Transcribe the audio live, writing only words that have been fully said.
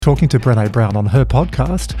Talking to Brené Brown on her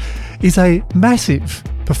podcast is a massive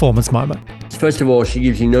performance moment. First of all, she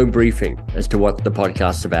gives you no briefing as to what the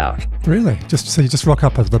podcast's about. Really? So you just rock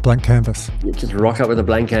up with a blank canvas? You just rock up with a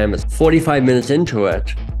blank canvas. 45 minutes into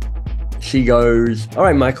it, she goes, "All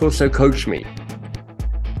right, Michael, so coach me."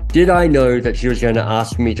 Did I know that she was going to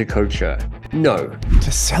ask me to coach her? No.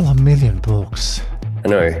 To sell 1 million books. I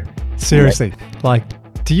know. Seriously,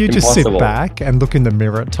 do you just Impossible. sit back and look in the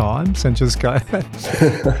mirror at times and just go,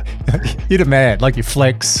 you're the man, you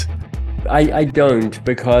flex? I don't,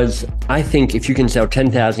 because I think if you can sell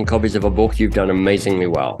 10,000 copies of a book, you've done amazingly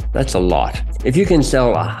well. That's a lot. If you can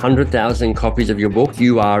sell 100,000 copies of your book,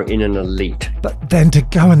 you are in an elite. But then to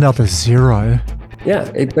go another zero.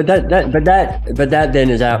 Yeah, but that then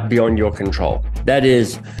is out beyond your control. That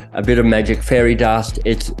is a bit of magic fairy dust.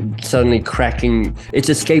 It's suddenly cracking, it's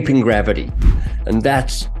escaping gravity. And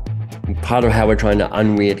that's part of how we're trying to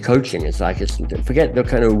unweird coaching. It's forget the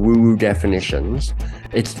kind of woo-woo definitions.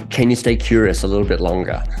 It's, can you stay curious a little bit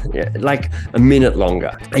longer? Yeah, like a minute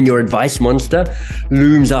longer. And your advice monster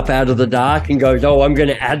looms up out of the dark and goes, "Oh, I'm going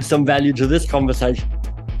to add some value to this conversation.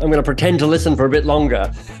 I'm going to pretend to listen for a bit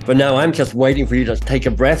longer, but now I'm just waiting for you to take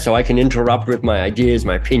a breath so I can interrupt with my ideas,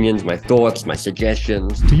 my opinions, my thoughts, my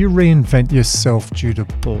suggestions." Do you reinvent yourself due to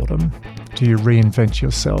boredom? Do you reinvent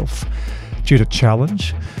yourself due to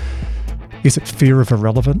challenge? Is it fear of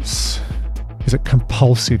irrelevance? Is it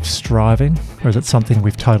compulsive striving? Or is it something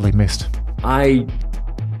we've totally missed? I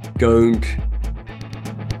don't.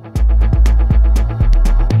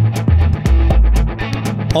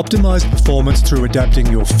 Optimize performance through adapting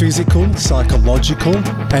your physical, psychological,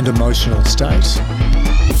 and emotional state.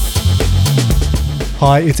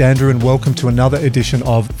 Hi, it's Andrew, and welcome to another edition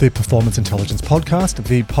of the Performance Intelligence Podcast,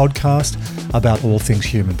 the podcast about all things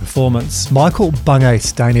human performance. Michael Bungay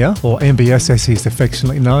Stanier, or MBS as he's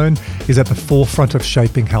affectionately known, is at the forefront of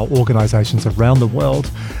shaping how organisations around the world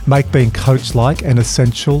make being coach-like an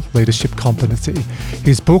essential leadership competency.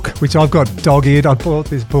 His book, which I've got dog-eared, I bought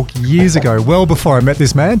this book years ago, well before I met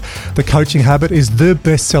this man, The Coaching Habit, is the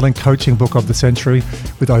best-selling coaching book of the century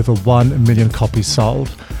with over 1 million copies sold.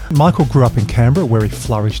 Michael grew up in Canberra, where he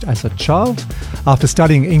flourished as a child. After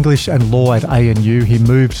studying English and law at ANU, he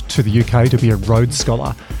moved to the UK to be a Rhodes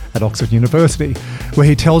Scholar at Oxford University, where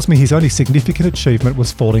he tells me his only significant achievement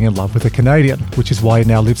was falling in love with a Canadian, which is why he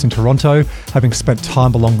now lives in Toronto, having spent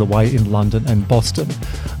time along the way in London and Boston.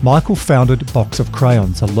 Michael founded Box of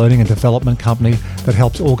Crayons, a learning and development company that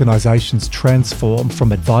helps organisations transform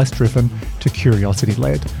from advice-driven to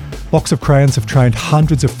curiosity-led. Box of Crayons have trained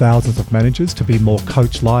hundreds of thousands of managers to be more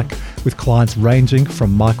coach-like, with clients ranging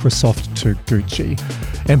from Microsoft to Gucci.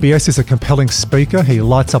 MBS is a compelling speaker. He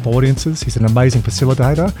lights up audiences. He's an amazing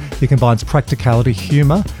facilitator. He combines practicality,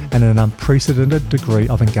 humour, and an unprecedented degree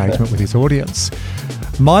of engagement with his audience.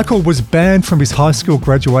 Michael was banned from his high school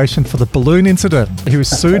graduation for the balloon incident. He was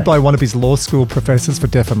sued by one of his law school professors for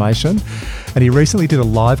defamation, and he recently did a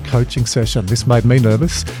live coaching session. This made me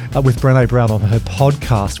nervous, with Brené Brown on her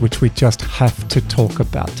podcast, which we just have to talk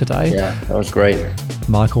about today. Yeah, that was great.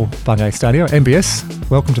 Michael Bungay Stanier, MBS,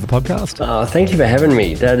 welcome to the podcast. Thank you for having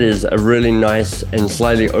me. That is a really nice and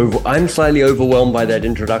I'm slightly overwhelmed by that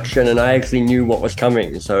introduction, and I actually knew what was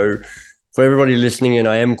coming. So for everybody listening in,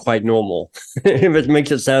 I am quite normal. If it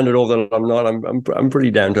makes it sound at all that I'm not, I'm pretty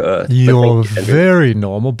down to earth. You're very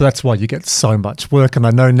normal, but that's why you get so much work. And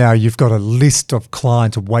I know now you've got a list of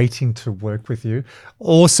clients waiting to work with you.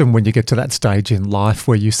 Awesome when you get to that stage in life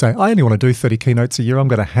where you say, I only want to do 30 keynotes a year. I'm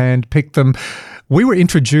going to hand pick them. We were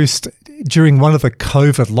introduced during one of the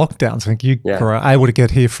COVID lockdowns. I think you were able to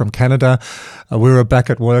get here from Canada. We were back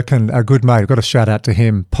at work, and our good mate, I've got a shout out to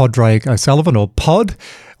him, Padraig O'Sullivan, or Pod.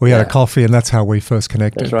 We had a coffee, and that's how we first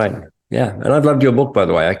connected. That's right. Yeah. And I've loved your book, by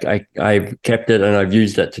the way. I've kept it, and I've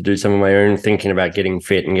used it to do some of my own thinking about getting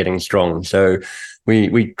fit and getting strong. So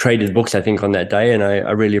we traded books, I think, on that day, and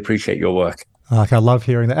I really appreciate your work. I love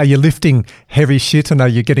hearing that. Are you lifting heavy shit, and are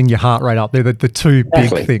you getting your heart rate up? They're the two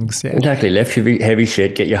big things. Yeah. Exactly. Lift heavy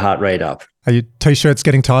shit, get your heart rate up. Are your T-shirts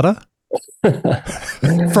getting tighter?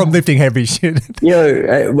 From lifting heavy shit.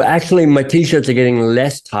 Actually, my T-shirts are getting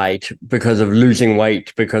less tight because of losing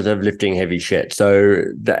weight because of lifting heavy shit. So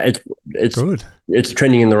it's good. It's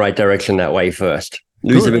trending in the right direction that way first.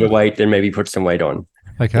 Lose a bit of weight, then maybe put some weight on.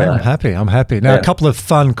 Okay, yeah. I'm happy. Now, a couple of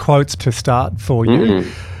fun quotes to start for you.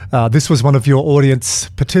 Mm-hmm. This was one of your audience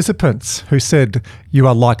participants who said, "You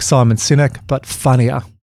are like Simon Sinek, but funnier."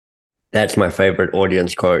 That's my favorite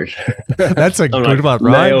audience quote. That's a I'm good like,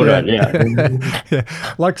 one, right? nailed Yeah. it, yeah.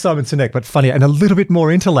 Yeah. Like Simon Sinek, but funnier and a little bit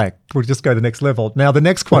more intellect. We'll just go to the next level. Now, the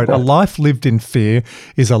next quote, a life lived in fear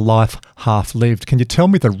is a life half lived. Can you tell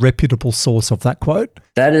me the reputable source of that quote?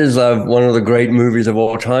 That is one of the great movies of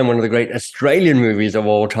all time, one of the great Australian movies of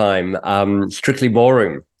all time, Strictly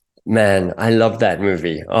Ballroom. Man, I love that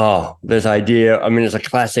movie. Oh, this idea. I mean, it's a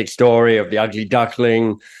classic story of the ugly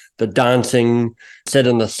duckling, the dancing set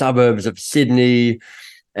in the suburbs of Sydney,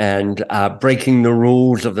 and breaking the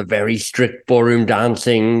rules of the very strict ballroom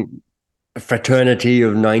dancing fraternity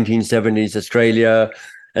of 1970s Australia,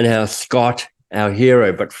 and how Scott, our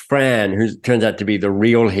hero, but Fran, who turns out to be the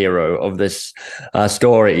real hero of this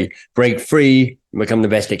story, break free, become the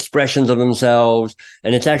best expressions of themselves.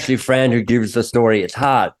 And it's actually Fran who gives the story its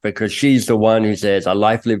heart, because she's the one who says, a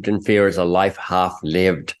life lived in fear is a life half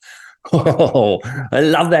lived. Oh, I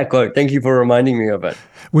love that quote. Thank you for reminding me of it.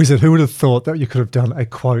 Wizard, who would have thought that you could have done a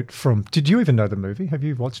quote from... Did you even know the movie? Have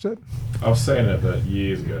you watched it? I've seen it, but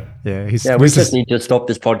years ago. Yeah. We just need to stop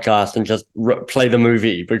this podcast and just play the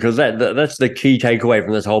movie, because that's the key takeaway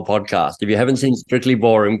from this whole podcast. If you haven't seen Strictly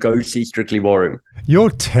Ballroom, go see Strictly Ballroom. You're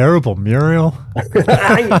terrible, Muriel.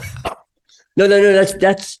 No,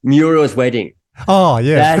 that's Muriel's wedding. Oh,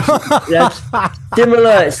 yeah. That's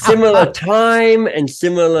similar time and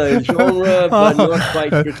similar genre, but not quite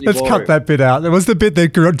Strictly Let's Ballroom. cut that bit out. There was the bit they're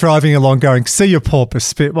driving along going, see your porpoise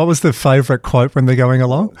spit. What was the favourite quote when they're going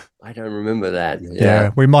along? I don't remember that.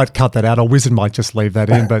 Yeah, we might cut that out, or Wizard might just leave that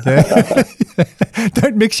in, but yeah.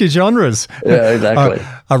 Don't mix your genres. Yeah, exactly.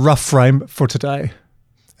 A rough frame for today.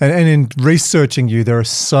 And in researching you, there are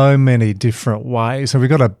so many different ways. So we've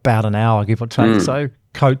got about an hour, give or take. So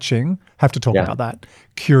coaching, have to talk about that.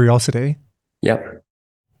 Curiosity. Yep.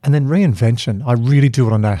 And then reinvention. I really do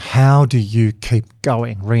want to know, how do you keep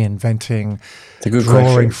going, reinventing, It's a good drawing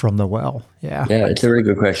question. from the well? Yeah. Yeah, it's a really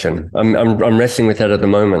good question. I'm wrestling with that at the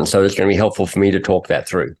moment, so it's going to be helpful for me to talk that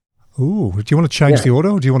through. Ooh, do you want to change the order,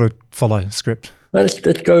 or do you want to follow script? Let's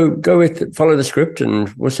go with follow the script, and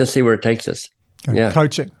we'll just see where it takes us. Okay. Yeah.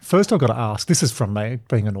 Coaching. First, I've got to ask, this is from me,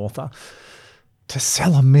 being an author, to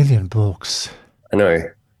sell 1 million books. I know.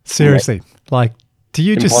 Seriously, like, do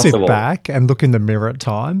you just sit Impossible. back and look in the mirror at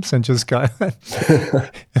times and just go,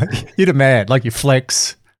 you're the man, like you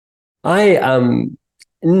flex? No,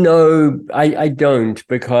 I don't,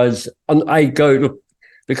 because I go, look,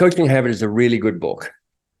 The Coaching Habit is a really good book.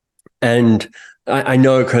 And I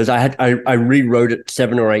know, because I rewrote it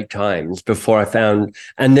 7 or 8 times before I found,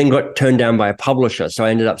 and then got turned down by a publisher. So I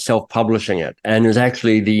ended up self-publishing it. And it was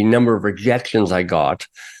actually the number of rejections I got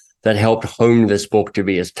that helped hone this book to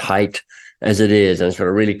be as tight as it is. And it's got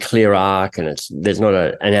a really clear arc, and there's not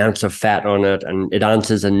an ounce of fat on it. And it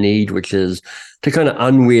answers a need, which is to kind of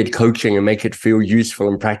unweird coaching and make it feel useful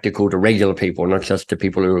and practical to regular people, not just to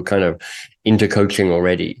people who are kind of into coaching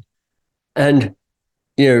already. And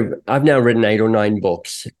I've now written 8 or 9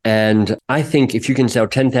 books, and I think if you can sell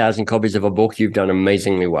 10,000 copies of a book, you've done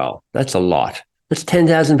amazingly well. That's a lot. That's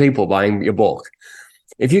 10,000 people buying your book.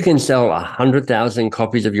 If you can sell 100,000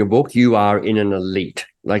 copies of your book, you are in an elite.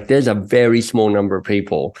 Like, there's a very small number of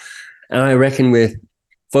people. And I reckon with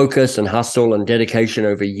focus and hustle and dedication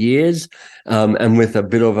over years, and with a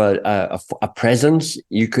bit of a presence,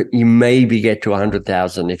 you maybe get to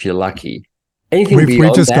 100,000 if you're lucky. Anything We've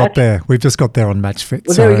beyond just that, got there. We've just got there on MatchFit.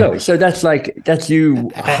 well, there we go. So that's you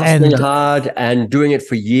hustling hard and doing it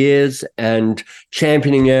for years and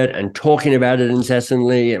championing it and talking about it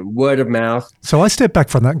incessantly and word of mouth. So I step back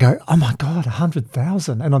from that and go, oh my God,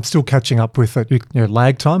 100,000. And I'm still catching up with it.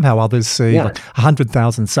 Lag time, how others see like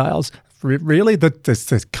 100,000 sales. Really? There's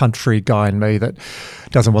this country guy in me that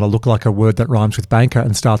doesn't want to look like a word that rhymes with banker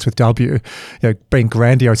and starts with W. Being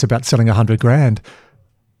grandiose about selling 100 grand.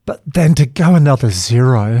 But then to go another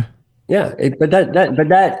 0. Yeah, but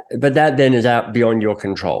that then is out beyond your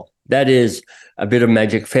control. That is a bit of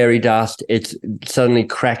magic fairy dust. It's suddenly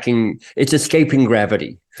cracking. It's escaping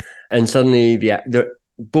gravity, and suddenly the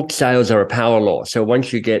book sales are a power law. So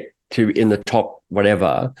once you get to in the top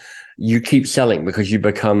whatever, you keep selling because you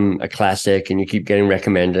become a classic, and you keep getting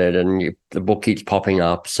recommended, and the book keeps popping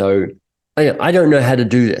up. So I don't know how to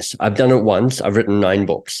do this. I've done it once. I've written 9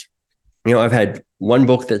 books. I've had 1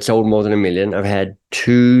 book that sold more than 1 million. I've had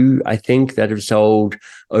 2, I think, that have sold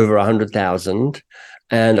over 100,000.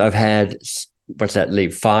 And I've had, what's that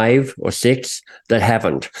leave, 5 or 6 that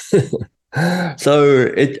haven't.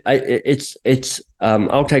 So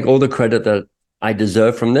I'll take all the credit that I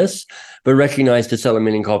deserve from this, but recognize to sell 1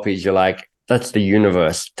 million copies, you're like, that's the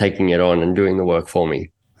universe taking it on and doing the work for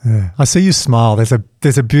me. Yeah. I see you smile. There's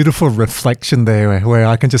a beautiful reflection there where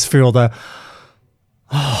I can just feel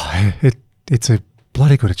It's a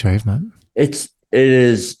bloody good achievement. It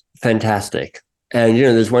is fantastic. And,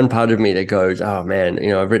 there's one part of me that goes, oh man,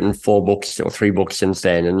 I've written 4 books or 3 books since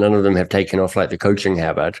then, and none of them have taken off like the coaching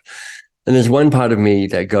habit. And there's one part of me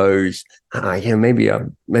that goes, maybe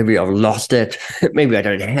I've lost it. Maybe I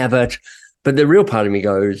don't have it. But the real part of me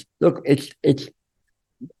goes, look, it's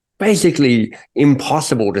basically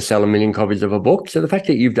impossible to sell 1 million copies of a book. So the fact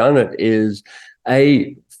that you've done it is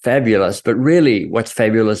fabulous. But really what's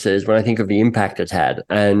fabulous is when I think of the impact it's had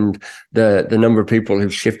and the number of people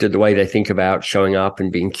who've shifted the way they think about showing up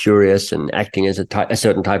and being curious and acting as a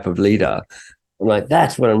certain type of leader. I'm like,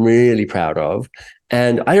 that's what I'm really proud of.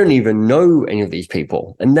 And I don't even know any of these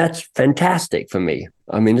people. And that's fantastic for me.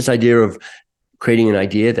 I mean, this idea of creating an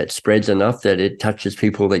idea that spreads enough that it touches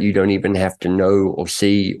people that you don't even have to know or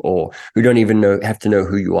see, or who don't even have to know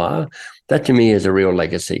who you are. That to me is a real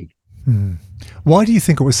legacy. Why do you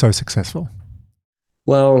think it was so successful?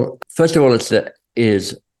 Well, first of all, it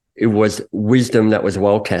was wisdom that was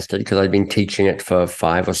well tested because I'd been teaching it for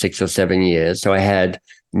 5 or 6 or 7 years. So I had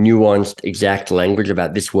nuanced, exact language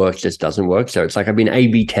about this works, this doesn't work. So it's like I've been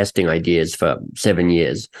A/B testing ideas for 7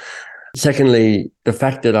 years. Secondly, the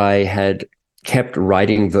fact that I had kept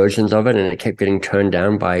writing versions of it and it kept getting turned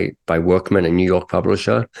down by Workman, a New York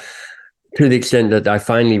publisher, to the extent that I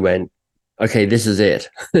finally went, okay, this is it.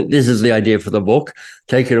 This is the idea for the book.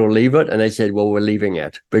 Take it or leave it. And they said, well, we're leaving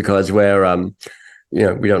it because we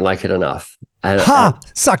don't like it enough.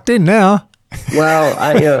 Sucked in now. Well,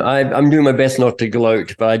 I'm doing my best not to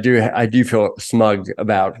gloat, but I do feel smug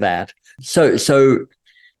about that. So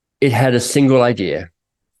it had a single idea.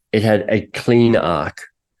 It had a clean arc.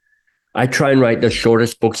 I try and write the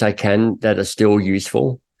shortest books I can that are still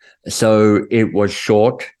useful. So it was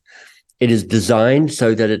short. It is designed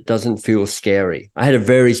so that it doesn't feel scary. I had a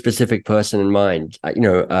very specific person in mind.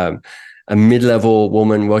 A mid-level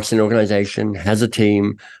woman works in an organization, has a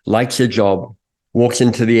team, likes her job, walks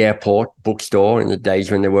into the airport bookstore in the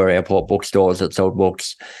days when there were airport bookstores that sold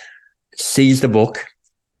books, sees the book,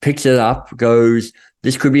 picks it up, goes,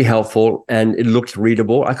 this could be helpful, and it looks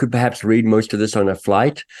readable. I could perhaps read most of this on a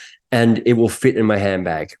flight, and it will fit in my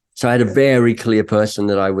handbag. So I had a very clear person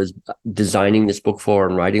that I was designing this book for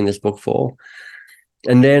and writing this book for.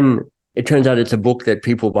 And then it turns out it's a book that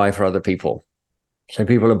people buy for other people. So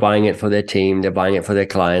people are buying it for their team, they're buying it for their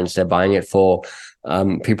clients, they're buying it for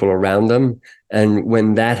people around them. And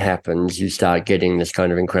when that happens, you start getting this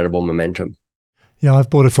kind of incredible momentum. Yeah, I've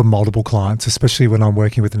bought it for multiple clients, especially when I'm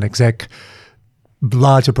working with an exec.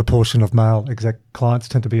 Larger proportion of male exec clients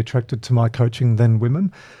tend to be attracted to my coaching than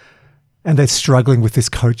women. And they're struggling with this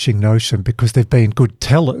coaching notion because they've been good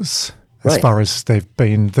tellers as far as they've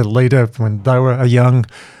been the leader when they were a young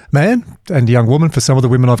man and young woman. For some of the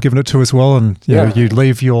women I've given it to as well. And you know, you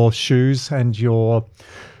leave your shoes and your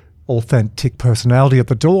authentic personality at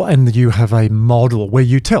the door and you have a model where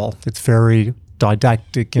you tell. It's very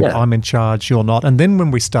didactic, you know, I'm in charge, you're not. And then when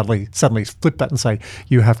we suddenly flip that and say,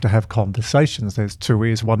 you have to have conversations, there's 2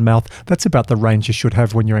 ears, 1 mouth, that's about the range you should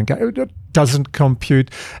have when you're engaged. It doesn't compute.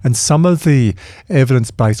 And some of the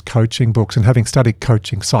evidence-based coaching books, and having studied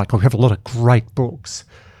coaching cycle, we have a lot of great books,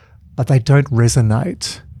 but they don't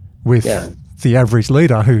resonate with the average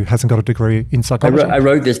leader who hasn't got a degree in psychology. I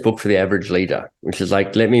wrote this book for the average leader, which is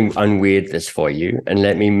like, let me unweird this for you and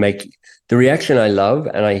let me make... The reaction I love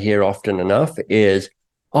and I hear often enough is,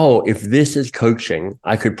 oh, if this is coaching,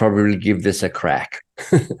 I could probably give this a crack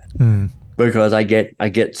because I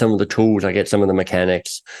get some of the tools, I get some of the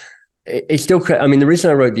mechanics. It's still, I mean, the reason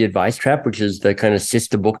I wrote The Advice Trap, which is the kind of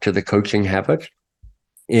sister book to The Coaching Habit,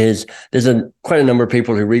 is there's quite a number of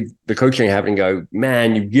people who read The Coaching Habit and go,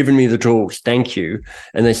 man, you've given me the tools, thank you.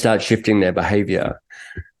 And they start shifting their behavior.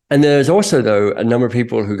 And there's also, though, a number of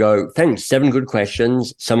people who go, thanks, 7 good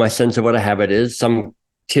questions, some sense of what a habit is, some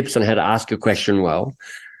tips on how to ask a question well.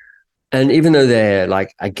 And even though they're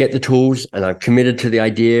like, I get the tools and I'm committed to the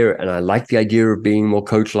idea and I like the idea of being more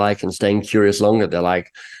coach-like and staying curious longer, they're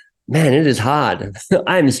like, man, it is hard.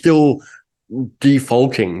 I'm still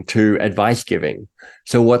defaulting to advice giving.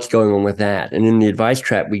 So what's going on with that? And in The Advice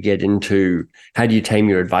Trap, we get into how do you tame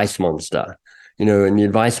your advice monster? You know, in The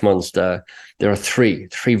Advice Monster, there are three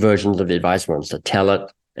versions of the advice monster: tell it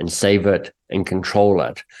and save it and control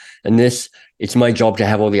it. And it's my job to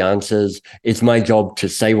have all the answers. It's my job to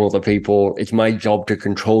save all the people. It's my job to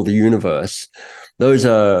control the universe. Those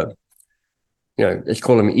are, let's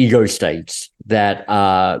call them ego states that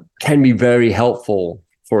can be very helpful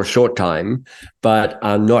for a short time, but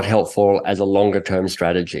are not helpful as a longer term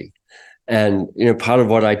strategy. And, part of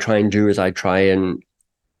what I try and do is I try and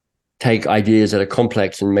take ideas that are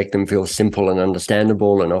complex and make them feel simple and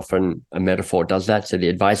understandable. And often a metaphor does that. So the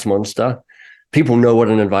advice monster, people know what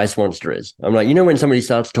an advice monster is. I'm like, when somebody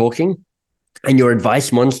starts talking and your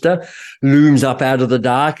advice monster looms up out of the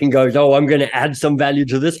dark and goes, oh, I'm going to add some value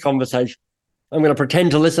to this conversation. I'm going to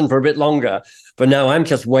pretend to listen for a bit longer, but now I'm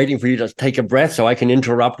just waiting for you to take a breath so I can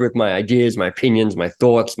interrupt with my ideas, my opinions, my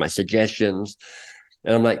thoughts, my suggestions.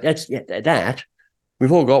 And I'm like, that.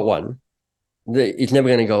 We've all got one. It's never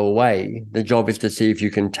going to go away. The job is to see if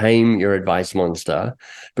you can tame your advice monster,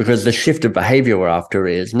 because the shift of behavior we're after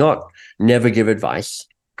is not never give advice,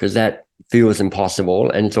 because that feels impossible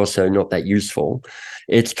and it's also not that useful.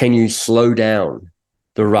 It's, can you slow down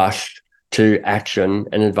the rush to action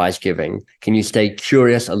and advice giving? Can you stay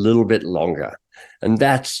curious a little bit longer? And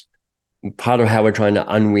that's part of how we're trying to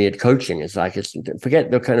unweird coaching. It's like,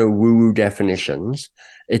 forget the kind of woo-woo definitions.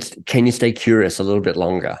 It's, can you stay curious a little bit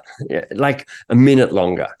longer? Like a minute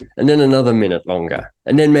longer, and then another minute longer,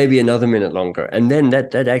 and then maybe another minute longer. And then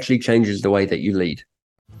that actually changes the way that you lead.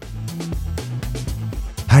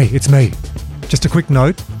 Hey, it's me. Just a quick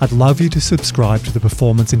note, I'd love you to subscribe to the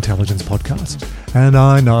Performance Intelligence Podcast. And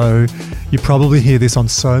I know you probably hear this on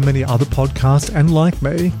so many other podcasts, and like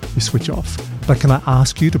me, you switch off. But can I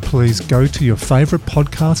ask you to please go to your favorite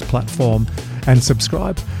podcast platform and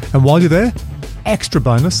subscribe? And while you're there, extra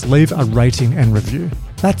bonus, leave a rating and review.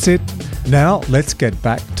 That's it. Now let's get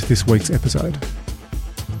back to this week's episode.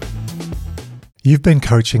 You've been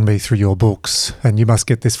coaching me through your books, and you must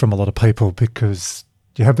get this from a lot of people, because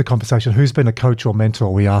you have the conversation, who's been a coach or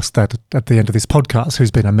mentor? We asked that at the end of this podcast,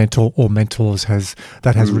 who's been a mentor or mentors has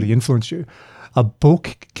really influenced you? A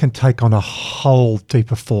book can take on a whole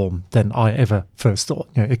deeper form than I ever first thought.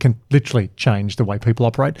 It can literally change the way people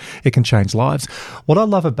operate. It can change lives. What I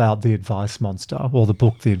love about The Advice Monster, or the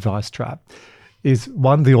book The Advice Trap, is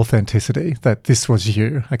one, the authenticity, that this was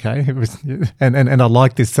you, okay? It was, and I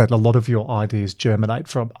like this, that a lot of your ideas germinate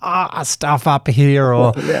from stuff up here,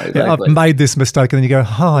 or exactly. I've made this mistake, and then you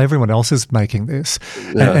go, everyone else is making this.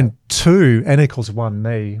 Yeah. And two, N equals one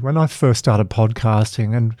me. When I first started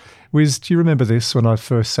podcasting, and Wiz, do you remember this when I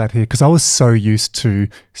first sat here? Because I was so used to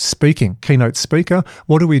speaking, keynote speaker.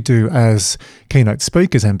 What do we do as keynote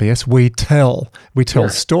speakers, MBS? We tell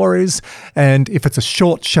stories. And if it's a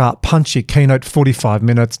short, sharp, punchy keynote, 45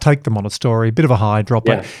 minutes, take them on a story, bit of a high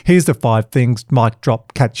dropper. Yeah. Here's the 5 things, mic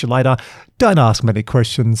drop, catch you later. Don't ask many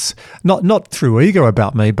questions, not through ego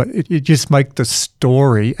about me, but you just make the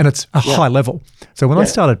story, and it's a high level. So when I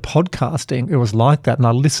started podcasting, it was like that. And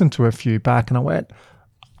I listened to a few back and I went,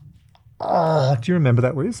 do you remember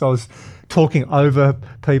that, Wiz? I was talking over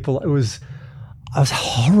people. I was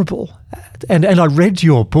horrible. And I read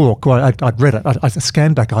your book. Well, I'd read it. I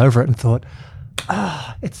scanned back over it and thought,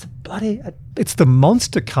 it's the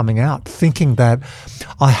monster coming out, thinking that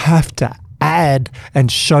I have to add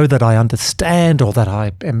and show that I understand, or that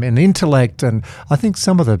I am an intellect. And I think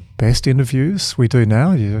some of the best interviews we do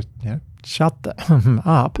now, you shut them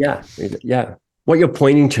up. Yeah. What you're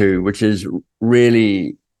pointing to, which is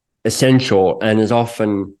really essential and is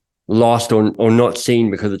often lost or not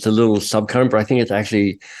seen because it's a little subcurrent, but I think it's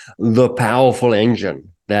actually the powerful engine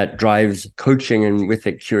that drives coaching, and with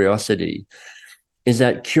it curiosity, is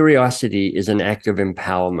that curiosity is an act of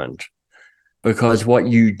empowerment. Because what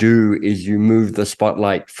you do is you move the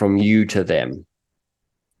spotlight from you to them.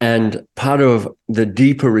 And part of the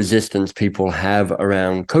deeper resistance people have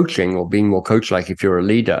around coaching, or being more coach-like if you're a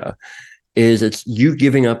leader, is it's you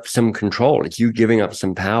giving up some control. It's you giving up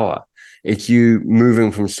some power. It's you moving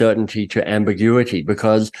from certainty to ambiguity.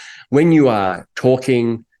 Because when you are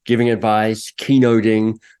talking, giving advice,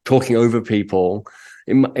 keynoting, talking over people,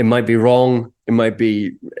 it might be wrong, it might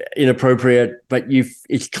be inappropriate, but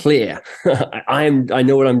it's clear. I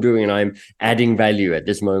know what I'm doing, and I'm adding value at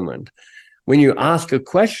this moment. When you ask a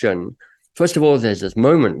question, first of all, there's this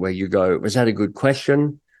moment where you go, was that a good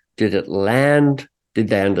question? Did it land? Did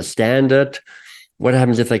they understand it? What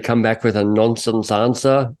happens if they come back with a nonsense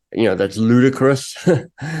answer? That's ludicrous.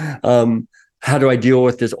 How do I deal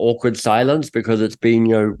with this awkward silence because it's been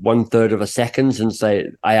 1/3 of a second since I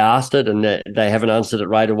asked it, and they haven't answered it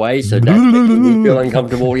right away, so that makes me feel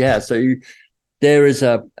uncomfortable. So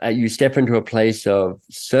you step into a place of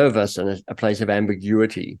service and a place of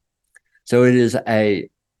ambiguity. So it is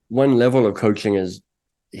one level of coaching is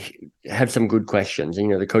have some good questions.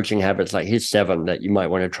 The coaching habits, like here's 7 that you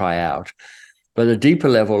might want to try out. But the deeper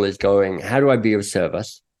level is going, how do I be of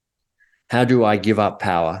service? How do I give up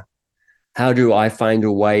power? How do I find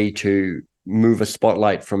a way to move a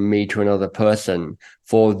spotlight from me to another person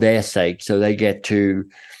for their sake, so they get to,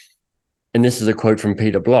 and this is a quote from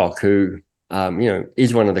Peter Block, who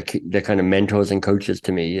is one of the kind of mentors and coaches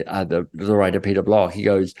to me, the writer Peter Block. He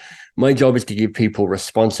goes, my job is to give people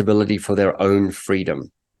responsibility for their own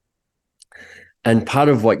freedom. And part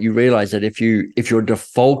of what you realize that if your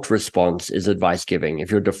default response is advice giving, if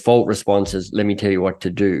your default response is, let me tell you what to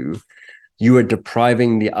do, you are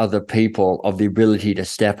depriving the other people of the ability to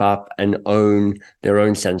step up and own their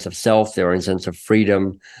own sense of self, their own sense of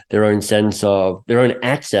freedom, their own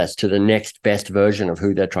access to the next best version of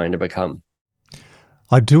who they're trying to become.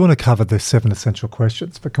 I do want to cover the 7 essential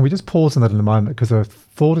questions, but can we just pause on that in a moment? Because a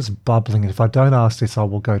thought is bubbling. If I don't ask this, I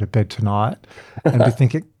will go to bed tonight and be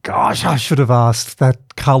thinking, gosh, I should have asked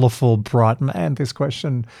that colourful, bright man this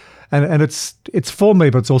question. And it's for me,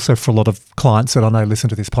 but it's also for a lot of clients that I know listen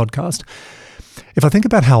to this podcast. If I think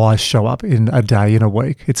about how I show up in a day, in a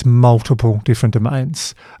week, it's multiple different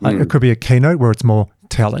domains. It could be a keynote where it's more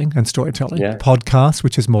telling and storytelling. Yeah. Podcast,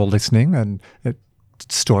 which is more listening and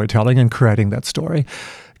storytelling and creating that story.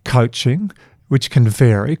 Coaching, which can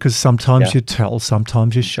vary because sometimes you tell,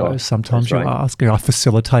 sometimes you show, sometimes you ask. I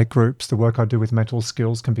facilitate groups. The work I do with mental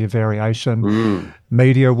skills can be a variation.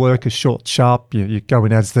 Media work is short, sharp. You go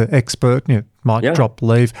in as the expert, mic drop,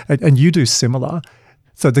 leave, and you do similar.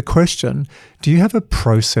 So the question, do you have a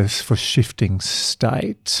process for shifting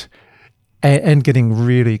state and getting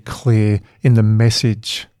really clear in the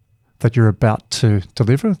message that you're about to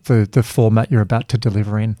deliver, the format you're about to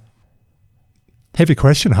deliver in? Heavy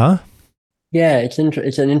question, huh? Yeah, it's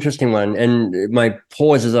an interesting one, and my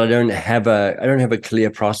pause is I don't have a clear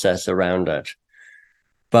process around it,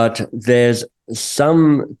 but there's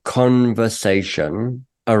some conversation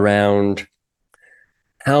around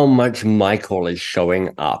how much Michael is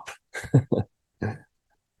showing up.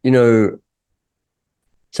 So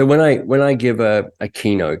when I give a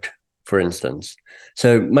keynote, for instance,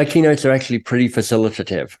 so my keynotes are actually pretty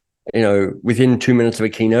facilitative. Within 2 minutes of a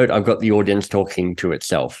keynote, I've got the audience talking to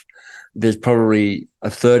itself. There's probably a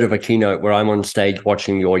third of a keynote where I'm on stage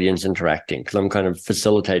watching the audience interacting because I'm kind of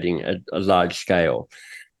facilitating at a large scale.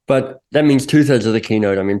 But that means 2/3 of the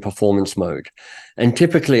keynote, I'm in performance mode. And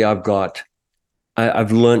typically I've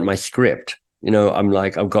learned my script.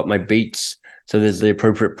 I've got my beats. So there's the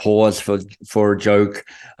appropriate pause for a joke.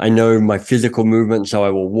 I know my physical movement, so I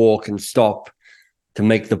will walk and stop to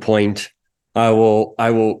make the point. I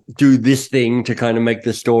will do this thing to kind of make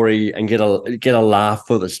the story and get a laugh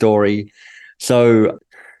for the story. So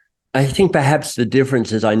I think perhaps the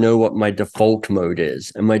difference is I know what my default mode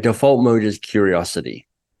is, and my default mode is curiosity.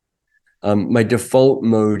 My default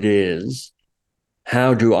mode is,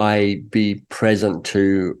 how do I be present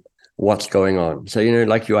to what's going on? So,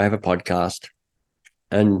 like I have a podcast,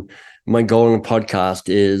 and my goal in a podcast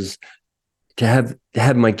is to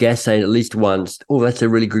have my guest say at least once, oh, that's a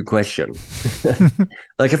really good question.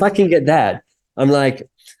 Like if I can get that, I'm like,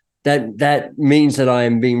 that means that I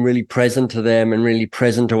am being really present to them and really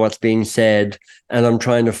present to what's being said. And I'm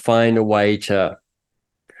trying to find a way to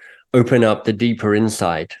open up the deeper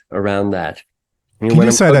insight around that. Can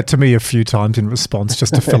you say that to me a few times in response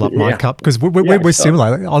just to fill up my cup? Because we're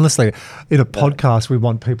similar. Honestly, in a podcast, we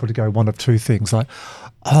want people to go one of two things. Like,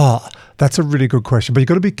 that's a really good question. But you've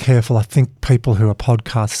got to be careful. I think people who are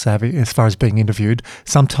podcast savvy, as far as being interviewed,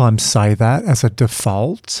 sometimes say that as a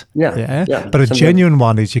default. Yeah. But a genuine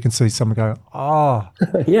one is you can see someone go,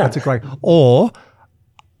 that's a great, or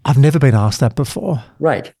I've never been asked that before.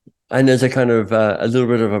 Right. And there's a kind of a little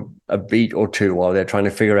bit of a beat or two while they're trying to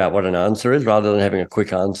figure out what an answer is rather than having a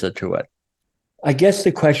quick answer to it. I guess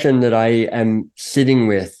the question that I am sitting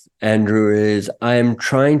with, Andrew, is I am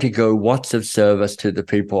trying to go, what's of service to the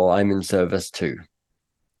people I'm in service to?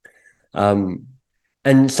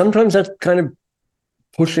 And sometimes that's kind of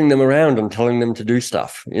pushing them around and telling them to do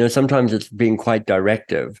stuff. Sometimes it's being quite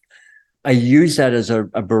directive. I use that as a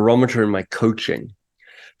barometer in my coaching,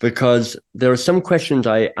 because there are some questions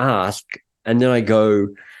I ask and then I go,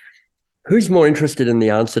 who's more interested in the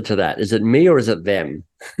answer to that? Is it me or is it them?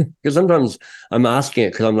 Because sometimes I'm asking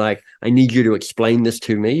it because I'm like, I need you to explain this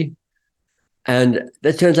to me. And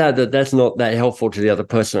it turns out that that's not that helpful to the other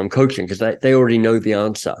person I'm coaching because they already know the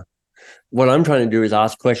answer. What I'm trying to do is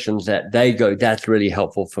ask questions that they go, that's really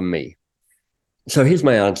helpful for me. So here's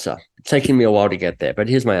my answer. It's taking me a while to get there, but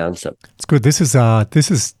here's my answer. It's good. This is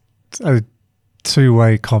a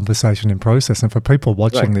two-way conversation in process. And for people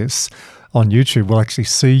watching this on YouTube, we'll actually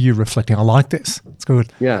see you reflecting. I like this. It's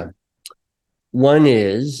good. Yeah. One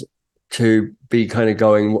is to be kind of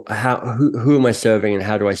going, who am I serving and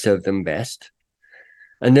how do I serve them best?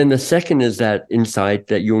 And then the second is that insight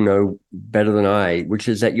that you'll know better than I, which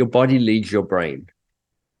is that your body leads your brain.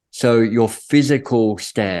 So your physical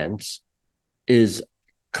stance is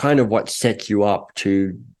kind of what sets you up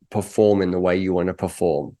to perform in the way you want to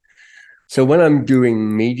perform. So when I'm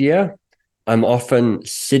doing media, I'm often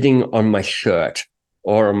sitting on my shirt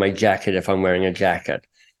or on my jacket if I'm wearing a jacket.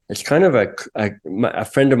 It's kind of a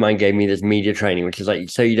friend of mine gave me this media training, which is like,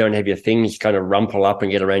 so you don't have your things kind of rumple up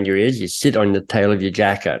and get around your ears. You sit on the tail of your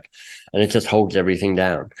jacket and it just holds everything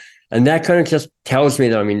down. And that kind of just tells me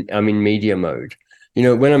that I'm in media mode. You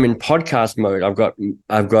know, when I'm in podcast mode,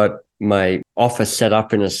 I've got my office set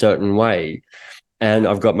up in a certain way, and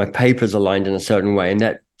I've got my papers aligned in a certain way, and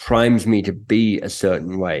that primes me to be a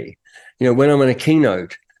certain way. You know, when I'm on a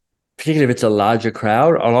keynote, particularly if it's a larger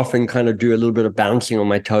crowd, I'll often kind of do a little bit of bouncing on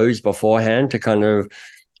my toes beforehand to kind of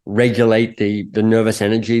regulate the nervous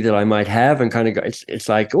energy that I might have, and kind of go, it's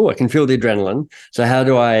like, oh, I can feel the adrenaline. So how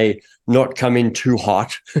do I not come in too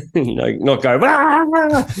hot? You know, not go,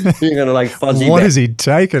 you're going to like Fuzzy What Bear. has he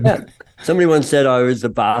taken? Yeah. Somebody once said I was the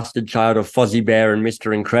bastard child of Fozzie Bear and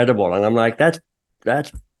Mr. Incredible. And I'm like, that's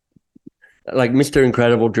like Mr.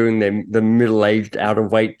 Incredible doing the middle-aged,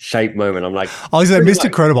 out-of-weight shape moment. I'm like, I was like, Mr.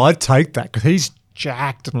 Incredible, I'd take that because he's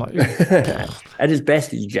jacked. And like, at his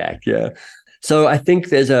best, he's jacked. Yeah. So I think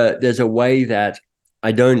there's a way that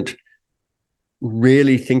I don't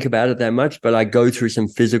really think about it that much, but I go through some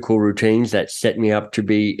physical routines that set me up to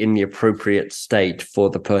be in the appropriate state for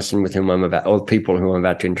the person with whom or people who I'm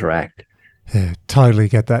about to interact. yeah, totally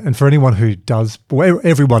get that. And for anyone who does, well,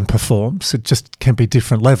 everyone performs. It just can be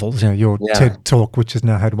different levels. You know, your TED Talk, which has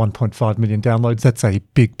now had 1.5 million downloads, that's a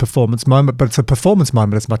big performance moment. But it's a performance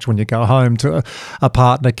moment as much when you go home to a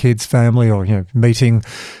partner, kids, family, or, you know, meeting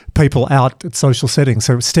people out at social settings.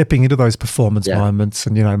 So stepping into those performance moments,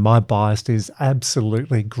 and, you know, my bias is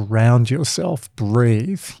absolutely ground yourself,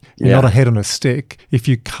 breathe. You're not a head on a stick. If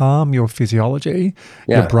you calm your physiology,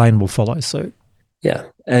 your brain will follow suit. Yeah.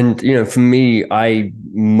 And, you know, for me, I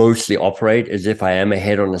mostly operate as if I am a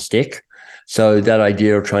head on a stick. So that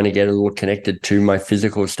idea of trying to get a little connected to my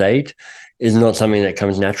physical state is not something that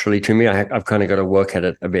comes naturally to me. I've kind of got to work at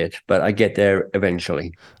it a bit, but I get there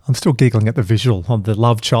eventually. I'm still giggling at the visual of the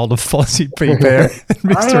love child of Fozzie Bear and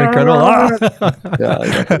Mr. Incredible.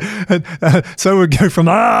 So we go from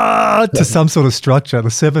to some sort of structure, the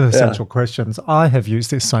 7 essential questions. I have used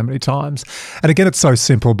this so many times. And again, it's so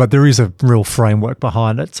simple, but there is a real framework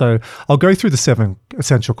behind it. So I'll go through the 7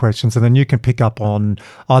 essential questions, and then you can pick up on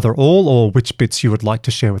either all or which bits you would like to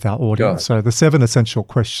share with our audience. So the 7 essential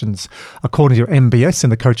questions, according to your MBS in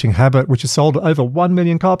the Coaching Habit, which has sold over 1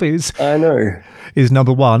 million copies. I know. Is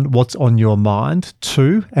number 1, what's on your mind?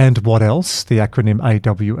 2, and what else? The acronym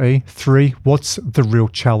AWE. 3, what's the real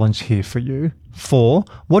challenge here for you? 4,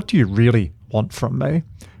 what do you really want from me?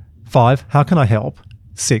 5, how can I help?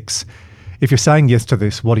 6, if you're saying yes to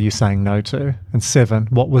this, what are you saying no to? And 7,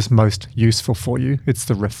 what was most useful for you? It's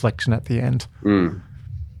the reflection at the end.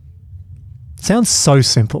 Sounds so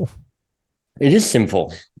simple. It is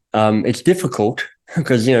simple. It's difficult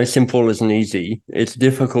because, you know, simple isn't easy. It's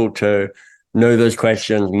difficult to know those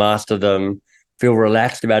questions, master them, feel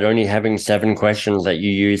relaxed about only having 7 questions that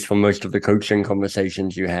you use for most of the coaching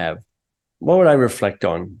conversations you have. What would I reflect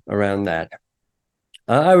on around that?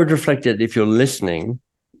 I would reflect that if you're listening,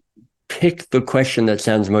 pick the question that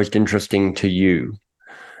sounds most interesting to you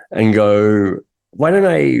and go, why don't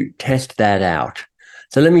I test that out?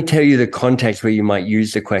 So let me tell you the context where you might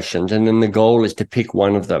use the questions. And then the goal is to pick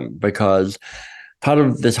one of them, because part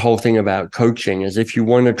of this whole thing about coaching is if you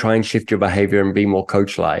want to try and shift your behavior and be more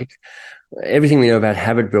coach-like, everything we know about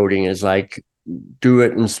habit building is like, do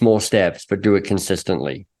it in small steps, but do it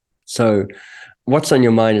consistently. So what's on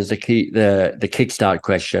your mind is the kickstart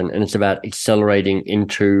question, and it's about accelerating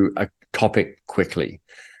into a topic quickly.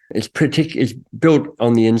 It's built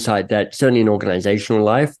on the insight that certainly in organizational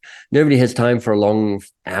life, nobody has time for a long,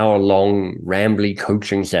 hour-long, rambly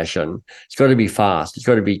coaching session. It's got to be fast. It's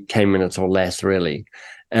got to be 10 minutes or less, really.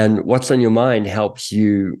 And what's on your mind helps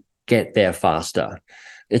you get there faster.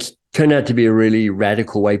 It's turned out to be a really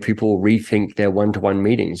radical way people rethink their one-to-one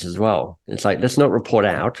meetings as well. It's like, let's not report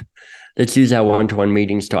out. Let's use our one-to-one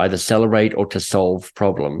meetings to either celebrate or to solve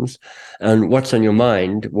problems. And what's on your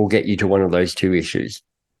mind will get you to one of those 2 issues.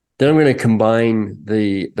 Then I'm going to combine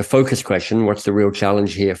the focus question, what's the real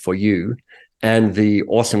challenge here for you, and the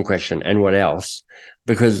awesome question, and what else,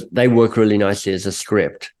 because they work really nicely as a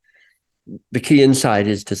script. The key insight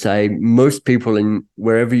is to say most people in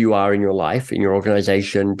wherever you are in your life, in your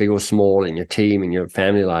organization, big or small, in your team, in your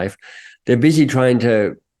family life, they're busy trying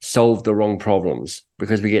to solve the wrong problems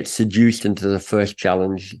because we get seduced into the first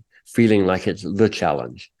challenge, feeling like it's the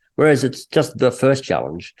challenge, whereas it's just the first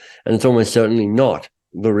challenge, and it's almost certainly not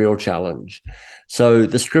the real challenge. So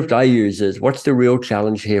the script I use is, what's the real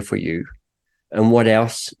challenge here for you? And what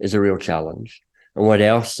else is a real challenge? And what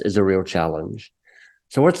else is a real challenge?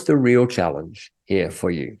 So what's the real challenge here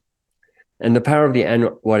for you? And the power of the and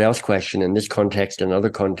what else question in this context and other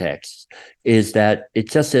contexts is that it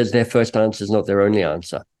just says their first answer is not their only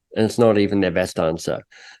answer. And it's not even their best answer.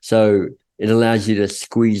 So it allows you to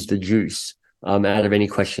squeeze the juice out of any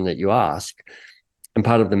question that you ask. And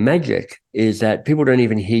part of the magic is that people don't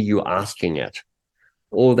even hear you asking it.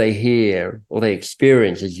 All they hear, all they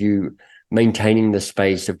experience is you maintaining the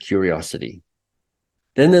space of curiosity.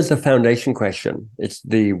 Then there's the foundation question. It's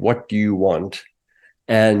the what do you want?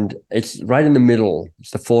 And it's right in the middle.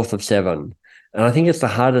 It's the fourth of 7. And I think it's the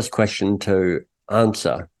hardest question to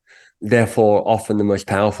answer. Therefore, often the most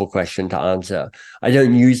powerful question to answer. I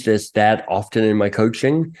don't use this that often in my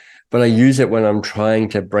coaching, but I use it when I'm trying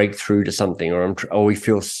to break through to something, or we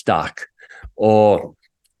feel stuck, or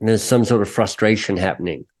there's some sort of frustration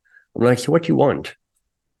happening. I'm like, so what do you want?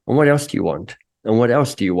 And what else do you want? And what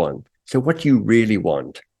else do you want? So what do you really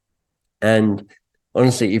want? And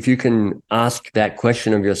honestly, if you can ask that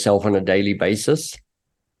question of yourself on a daily basis,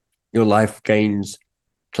 your life gains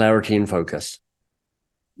clarity and focus.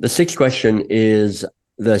 The 6th question is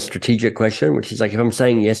the strategic question, which is like, if I'm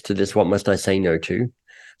saying yes to this, what must I say no to?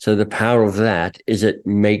 So the power of that is it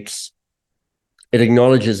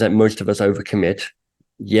acknowledges that most of us overcommit.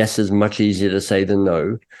 Yes is much easier to say than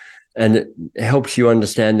no. And it helps you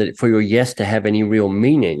understand that for your yes to have any real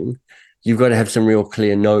meaning, you've got to have some real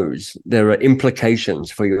clear no's. There are implications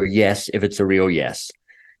for your yes if it's a real yes.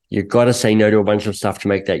 You've got to say no to a bunch of stuff to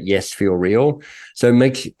make that yes feel real. So it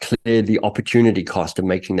makes it clear the opportunity cost of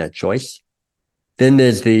making that choice. Then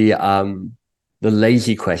there's the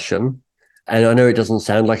lazy question. And I know it doesn't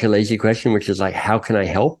sound like a lazy question, which is like, how can I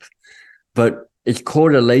help? But it's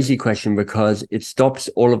called a lazy question because it stops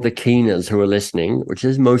all of the keeners who are listening, which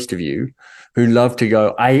is most of you, who love to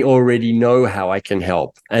go, I already know how I can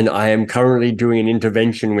help. And I am currently doing an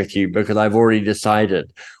intervention with you because I've already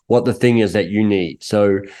decided what the thing is that you need.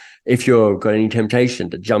 So if you've got any temptation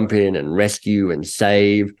to jump in and rescue and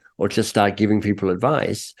save, or just start giving people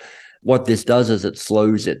advice, what this does is it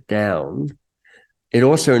slows it down. It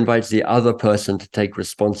also invites the other person to take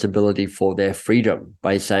responsibility for their freedom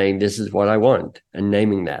by saying, this is what I want, and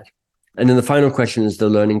naming that. And then the final question is the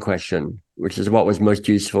learning question, which is what was most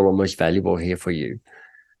useful or most valuable here for you.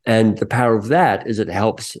 And the power of that is it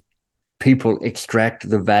helps people extract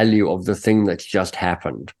the value of the thing that's just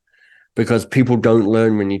happened. Because people don't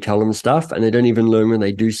learn when you tell them stuff, and they don't even learn when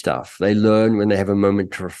they do stuff. They learn when they have a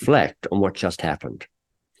moment to reflect on what just happened.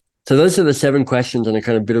 So those are the 7 questions and a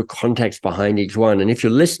kind of bit of context behind each one. And if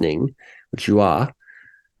you're listening, which you are,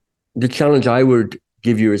 the challenge I would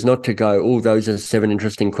give you is not to go, oh, those are 7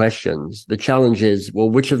 interesting questions. The challenge is,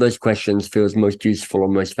 well, which of those questions feels most useful or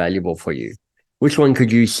most valuable for you? Which one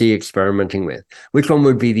could you see experimenting with? Which one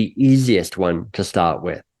would be the easiest one to start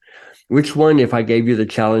with? Which one, if I gave you the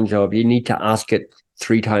challenge of you need to ask it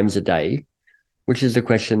 3 times a day, which is the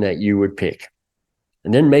question that you would pick?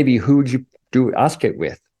 And then maybe who would you ask it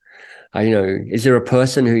with? Is there a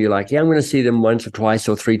person who you're like, yeah, I'm going to see them once or twice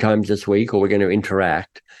or 3 times this week, or we're going to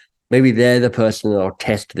interact? Maybe they're the person that I'll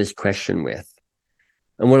test this question with.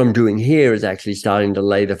 And what I'm doing here is actually starting to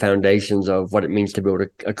lay the foundations of what it means to build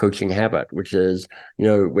a coaching habit, which is,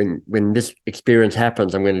 when this experience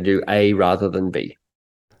happens, I'm going to do A rather than B.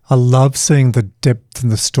 I love seeing the depth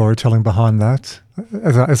and the storytelling behind that.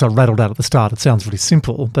 As I rattled out at the start, it sounds really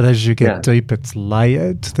simple, but as you get deep, it's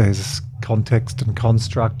layered. There's context and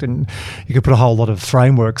construct, and you can put a whole lot of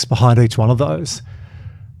frameworks behind each one of those.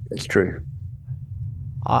 It's true.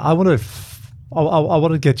 I want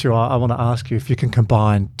to get you. I want to ask you if you can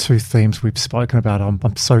combine 2 themes we've spoken about.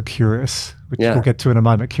 I'm so curious, which we'll get to in a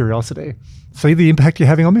moment. Curiosity. See the impact you're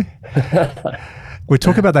having on me. We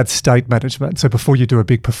talk about that state management. So before you do a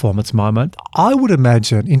big performance moment, I would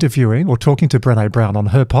imagine interviewing or talking to Brené Brown on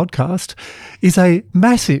her podcast is a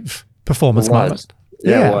massive performance moment.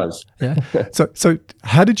 Yeah, it was. Yeah. So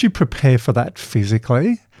how did you prepare for that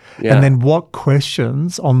physically? Yeah. And then what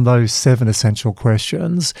questions on those 7 essential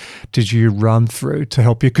questions did you run through to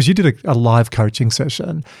help you? Because you did a live coaching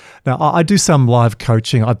session. Now, I do some live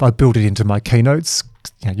coaching. I build it into my keynotes.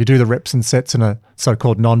 You do the reps and sets in a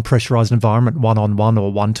so-called non-pressurized environment, one-on-one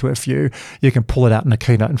or one to a few. You can pull it out in a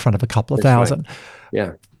keynote in front of a couple of thousand. Right.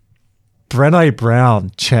 Yeah. Brené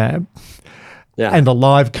Brown, champ. Yeah. And a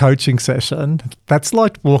live coaching session, that's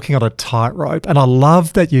like walking on a tightrope. And I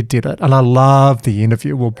love that you did it. And I love the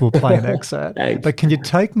interview. We'll play an excerpt. But can you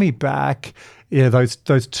take me back, those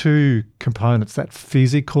 2 components, that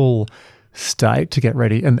physical state to get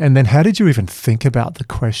ready? And then how did you even think about the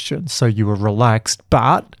question so you were relaxed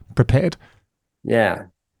but prepared? Yeah.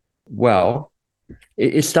 Well,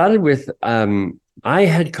 it started with I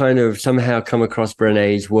had kind of somehow come across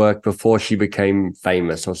Brené's work before she became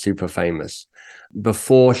famous or super famous,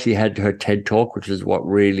 before she had her TED Talk, which is what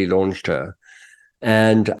really launched her.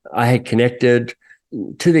 And I had connected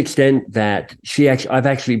to the extent that I've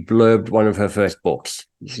actually blurbed one of her first books.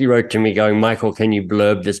 She wrote to me going, Michael, can you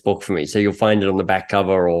blurb this book for me? So you'll find it on the back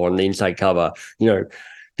cover or on the inside cover.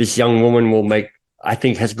 This young woman I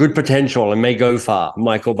think has good potential and may go far.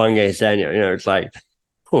 Michael Bungay Stanier, it's like,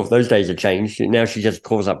 oh, those days have changed. Now she just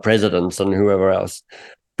calls up presidents and whoever else.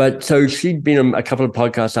 But so she'd been on a couple of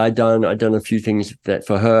podcasts I'd done a few things that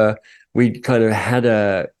for her, we kind of had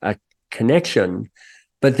a connection,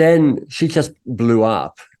 but then she just blew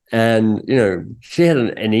up. And, she had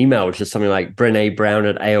an email, which is something like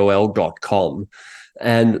brenebrown@aol.com.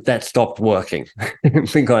 And that stopped working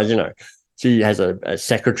because, she has a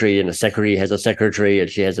secretary and a secretary has a secretary and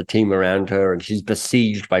she has a team around her and she's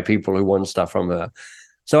besieged by people who want stuff from her.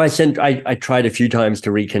 So I tried a few times to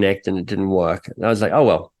reconnect and it didn't work. And I was like, oh,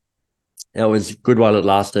 well, that was good while it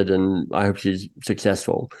lasted and I hope she's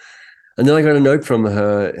successful. And then I got a note from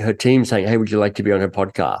her team saying, hey, would you like to be on her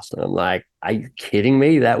podcast? And I'm like, are you kidding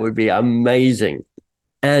me? That would be amazing.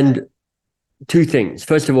 And two things.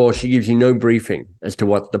 First of all, she gives you no briefing as to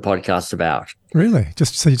what the podcast's about. Really?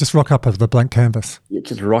 So you just rock up with a blank canvas? You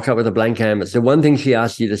just rock up with a blank canvas. The one thing she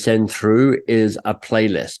asks you to send through is a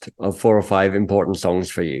playlist of 4 or 5 important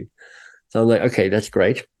songs for you. So I'm like, okay, that's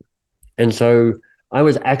great. And so I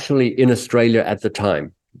was actually in Australia at the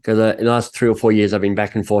time because in the last 3 or 4 years, I've been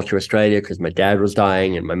back and forth to Australia because my dad was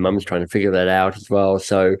dying and my mum's trying to figure that out as well.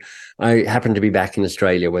 So I happened to be back in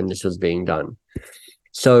Australia when this was being done.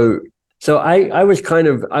 So I was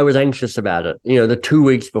anxious about it. The 2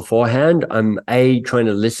 weeks beforehand, I'm trying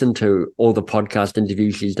to listen to all the podcast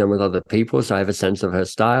interviews she's done with other people, so I have a sense of her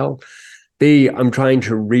style. B, I'm trying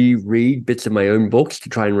to reread bits of my own books to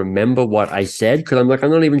try and remember what I said, because I'm like, I'm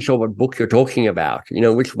not even sure what book you're talking about.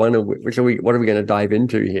 What are we going to dive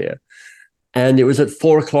into here? And it was at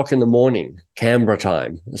 4:00 in the morning, Canberra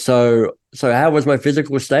time. So how was my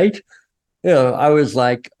physical state? I was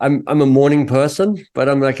like, I'm a morning person, but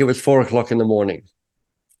I'm like, it was 4:00 in the morning.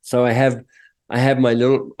 So I'm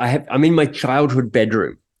in my childhood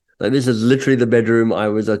bedroom. Like this is literally the bedroom I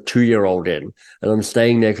was a 2-year-old in, and I'm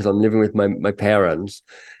staying there because I'm living with my parents.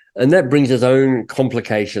 And that brings its own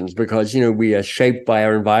complications because, we are shaped by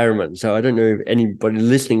our environment. So I don't know if anybody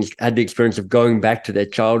listening had the experience of going back to their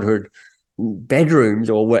childhood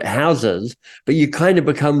bedrooms or houses, but you kind of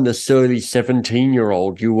become the surly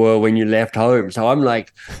 17-year-old you were when you left home. So I'm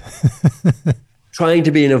like trying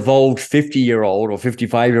to be an evolved 50-year-old or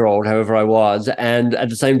 55-year-old, however I was, and at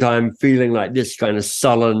the same time feeling like this kind of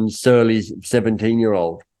sullen, surly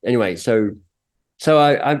 17-year-old. Anyway, so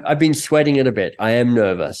I've been sweating it a bit. I am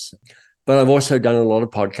nervous. But I've also done a lot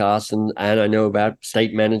of podcasts and I know about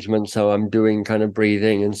state management. So I'm doing kind of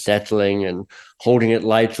breathing and settling and holding it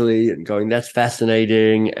lightly and going, that's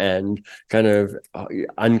fascinating, and kind of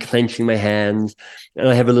unclenching my hands. And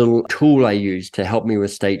I have a little tool I use to help me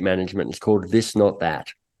with state management. It's called This, Not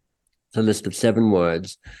That. It's a list of 7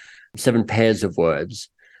 words, 7 pairs of words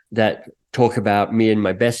that talk about me in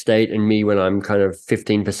my best state and me when I'm kind of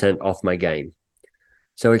 15% off my game.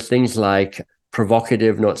 So it's things like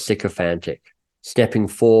provocative, not sycophantic, stepping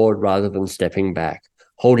forward rather than stepping back,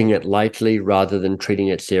 holding it lightly rather than treating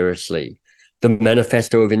it seriously. The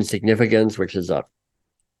Manifesto of Insignificance, which is a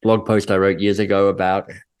blog post I wrote years ago about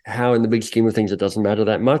how in the big scheme of things, it doesn't matter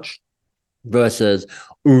that much, versus,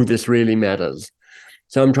 ooh, this really matters.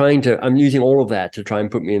 So I'm using all of that to try and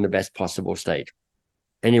put me in the best possible state.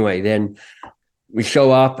 Anyway, then we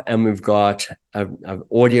show up and we've got an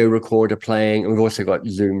audio recorder playing, and we've also got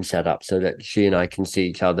Zoom set up so that she and I can see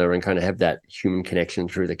each other and kind of have that human connection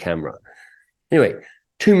through the camera. Anyway,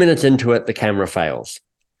 2 minutes into it, the camera fails.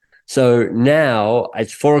 So now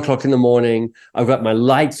it's 4:00 in the morning. I've got my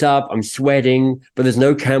lights up. I'm sweating, but there's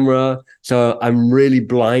no camera. So I'm really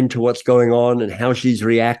blind to what's going on and how she's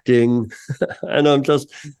reacting. And I'm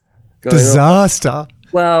just going, disaster.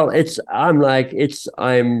 Well, I'm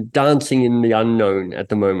dancing in the unknown at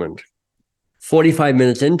the moment. 45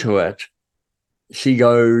 minutes into it, she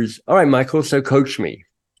goes, all right, Michael, so coach me.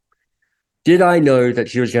 Did I know that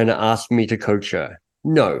she was going to ask me to coach her?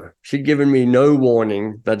 No, she'd given me no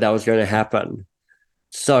warning that was going to happen.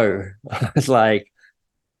 So I was like,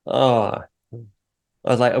 of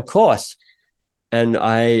course. And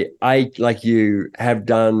I, like you, have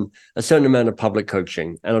done a certain amount of public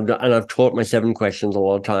coaching, and I've taught my 7 questions a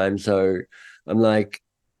lot of times. So I'm like,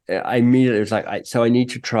 I immediately was like, so I need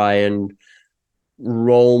to try and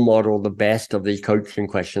role model the best of these coaching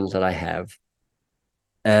questions that I have.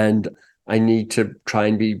 And I need to try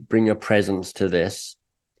and bring a presence to this.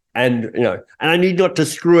 And, and I need not to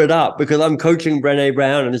screw it up because I'm coaching Brené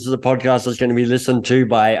Brown and this is a podcast that's going to be listened to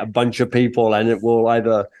by a bunch of people and it will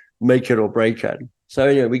either make it or break it.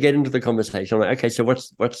 So, we get into the conversation. I'm like, okay, so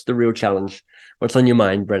what's the real challenge? What's on your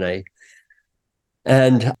mind, Brené?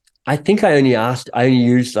 And I think I only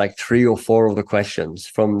used like 3 or 4 of the questions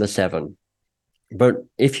from the 7. But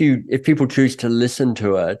if people choose to listen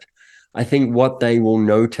to it, I think what they will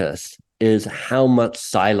notice is how much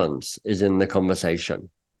silence is in the conversation.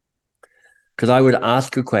 Because I would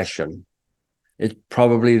ask a question. It's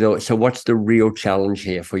probably so what's the real challenge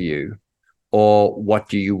here for you? Or what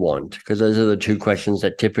do you want? Because those are the 2 questions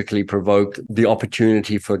that typically provoke the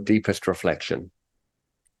opportunity for deepest reflection.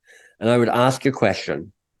 And I would ask a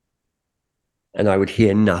question and I would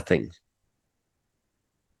hear nothing.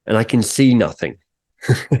 And I can see nothing.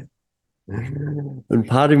 And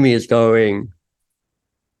part of me is going,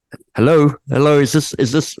 hello, is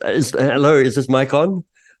this mic on?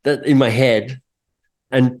 That in my head.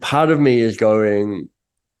 And part of me is going,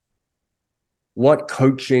 what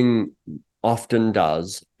coaching often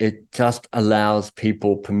does, it just allows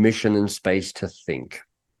people permission and space to think.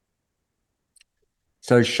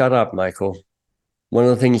 So shut up, Michael. One of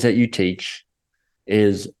the things that you teach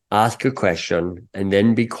is ask a question and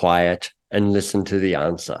then be quiet and listen to the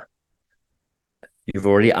answer. You've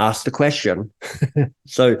already asked the question.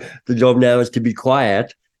 So the job now is to be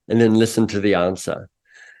quiet and then listen to the answer.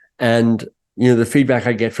 And, the feedback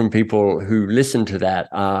I get from people who listen to that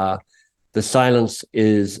are the silence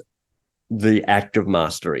is the act of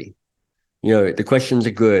mastery. The questions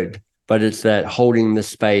are good, but it's that holding the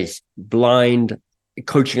space, blind,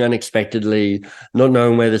 coaching unexpectedly, not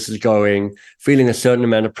knowing where this is going, feeling a certain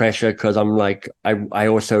amount of pressure because I'm like, I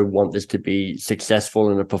also want this to be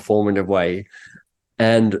successful in a performative way.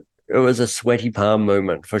 And it was a sweaty palm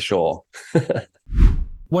moment for sure.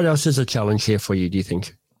 What else is a challenge here for you, do you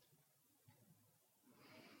think?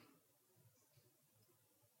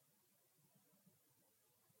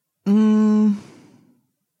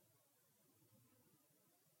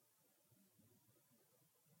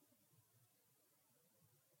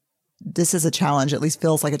 This is a challenge, at least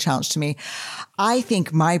feels like a challenge to me. I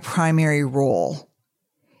think my primary role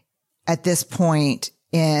at this point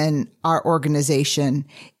in our organization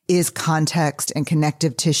is context and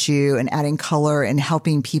connective tissue and adding color and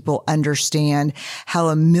helping people understand how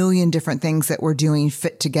a million different things that we're doing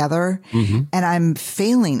fit together. Mm-hmm. And I'm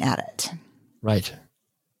failing at it. Right.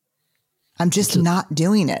 I'm just not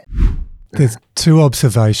doing it. There's 2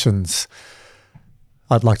 observations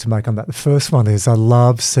I'd like to make on that. The first one is I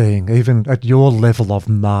love seeing, even at your level of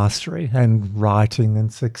mastery and writing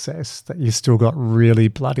and success, that you still got really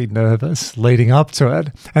bloody nervous leading up to it.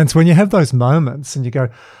 And it's when you have those moments and you go,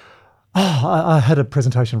 I had a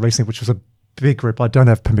presentation recently, which was a big group. I don't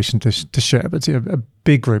have permission to share, but it's a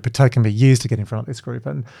big group. It's taken me years to get in front of this group.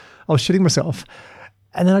 And I was shitting myself.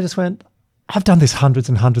 And then I just went, I've done this hundreds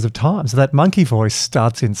and hundreds of times. That monkey voice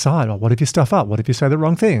starts inside. Oh, what if you stuff up? What if you say the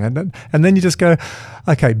wrong thing? And then you just go,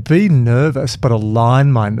 okay, be nervous, but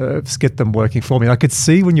align my nerves, get them working for me. I could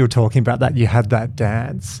see when you were talking about that, you had that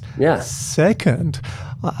dance. Yeah. Second,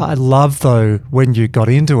 I love though, when you got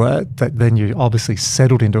into it, that then you obviously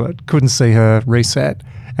settled into it, couldn't see her, reset,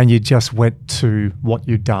 and you just went to what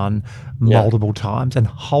you'd done multiple times and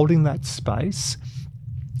holding that space.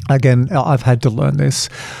 Again, I've had to learn this.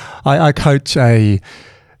 I coach a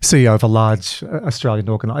CEO of a large Australian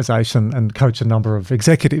organisation and coach a number of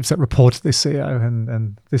executives that report to this CEO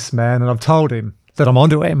and this man. And I've told him that I'm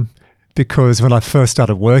onto him because when I first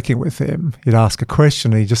started working with him, he'd ask a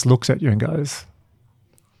question and he just looks at you and goes,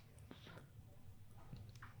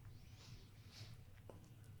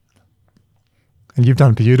 and you've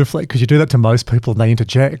done beautifully, because you do that to most people and they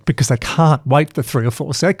interject because they can't wait for 3 or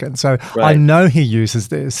 4 seconds. So right. I know he uses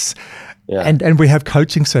this. Yeah. And we have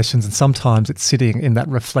coaching sessions and sometimes it's sitting in that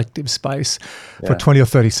reflective space for 20 or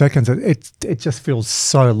 30 seconds. It just feels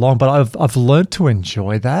so long, but I've learned to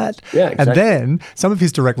enjoy that. Yeah, exactly. And then some of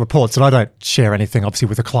his direct reports, and I don't share anything obviously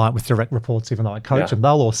with a client with direct reports, even though I coach them,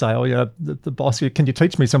 they'll all say, oh yeah, the boss, can you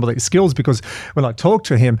teach me some of these skills? Because when I talk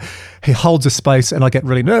to him, he holds a space and I get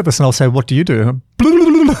really nervous and I'll say, what do you do?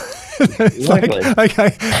 It's exactly. Like,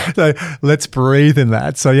 okay, so let's breathe in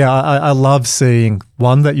that. So yeah, I love seeing,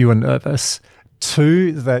 1, that you were nervous,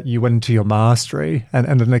 2, that you went into your mastery, and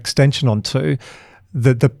an extension on 2,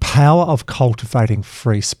 the power of cultivating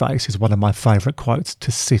free space is one of my favorite quotes,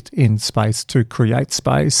 to sit in space, to create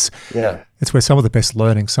space. Yeah. It's where some of the best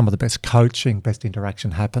learning, some of the best coaching, best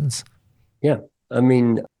interaction happens. Yeah. I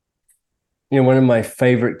mean, one of my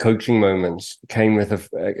favorite coaching moments came with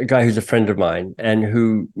a guy who's a friend of mine and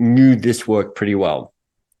who knew this work pretty well.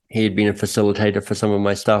 He had been a facilitator for some of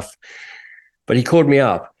my stuff, but he called me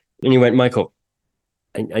up and he went, Michael,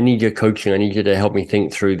 I need your coaching. I need you to help me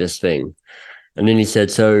think through this thing. And then he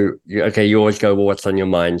said, so, okay, you always go, well, what's on your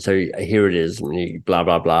mind? So here it is, and you blah,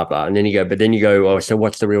 blah, blah, blah. And then you go, oh, so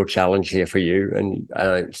what's the real challenge here for you?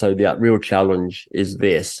 And so the real challenge is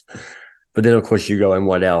this. But then, of course, you go, and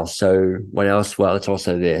what else? So what else? Well, it's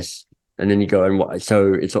also this. And then you go, and what?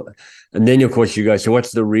 So it's, and then, of course, you go, so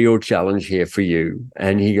what's the real challenge here for you?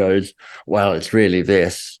 And he goes, well, it's really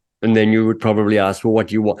this. And then you would probably ask, well, what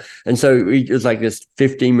do you want? And so it was like this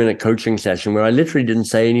 15-minute coaching session where I literally didn't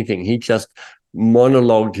say anything. He just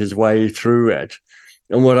monologued his way through it.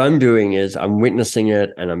 And what I'm doing is I'm witnessing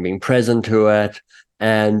it and I'm being present to it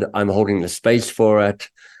and I'm holding the space for it.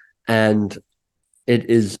 And it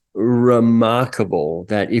is remarkable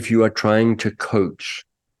that if you are trying to coach,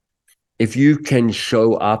 if you can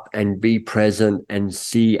show up and be present and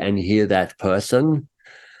see and hear that person,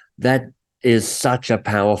 that is such a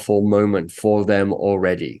powerful moment for them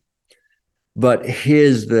already. But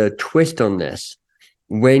here's the twist on this.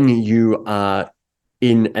 When you are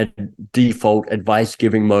in a default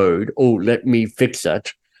advice-giving mode, oh, let me fix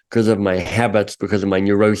it because of my habits, because of my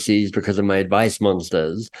neuroses, because of my advice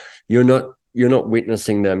monsters, you're not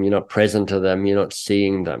witnessing them, you're not present to them, you're not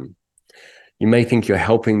seeing them. You may think you're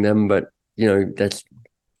helping them, but that's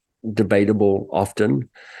debatable often.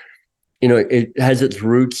 It has its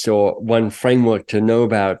roots, or one framework to know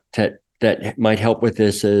about that might help with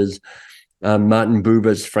this is Martin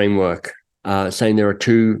Buber's framework, saying there are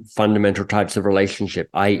two fundamental types of relationship: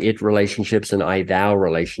 I-it relationships and I-thou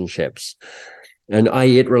relationships. And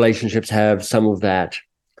I-it relationships have some of that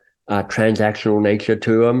transactional nature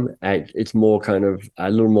to them. It's more kind of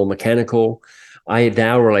a little more mechanical.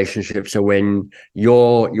 I-thou relationships are when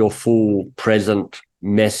you're your full, present,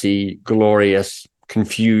 messy, glorious,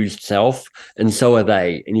 confused self, and so are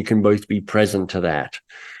they, and you can both be present to that.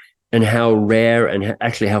 And how rare and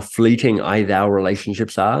actually how fleeting I-thou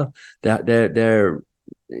relationships are. They're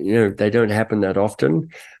they don't happen that often.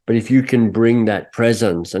 But if you can bring that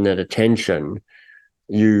presence and that attention,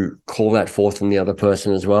 you call that forth from the other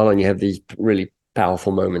person as well, and you have these really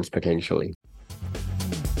powerful moments potentially.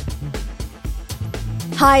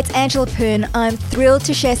 Hi, it's Angela Poon. I'm thrilled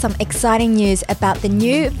to share some exciting news about the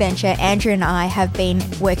new venture Andrew and I have been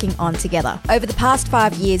working on together. Over the past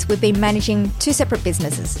 5 years, we've been managing two separate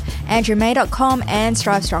businesses, AndrewMay.com and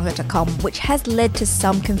StriveStronger.com, which has led to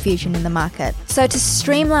some confusion in the market. So to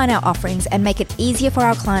streamline our offerings and make it easier for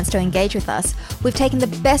our clients to engage with us, we've taken the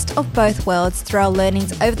best of both worlds through our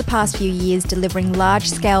learnings over the past few years, delivering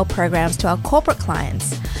large-scale programs to our corporate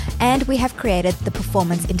clients, and we have created the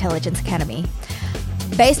Performance Intelligence Academy.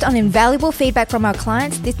 Based on invaluable feedback from our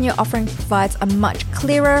clients, this new offering provides a much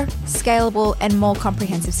clearer, scalable, and more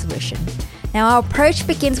comprehensive solution. Now, our approach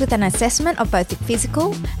begins with an assessment of both the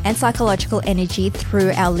physical and psychological energy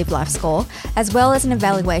through our Live Life score, as well as an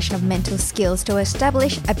evaluation of mental skills to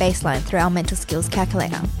establish a baseline through our mental skills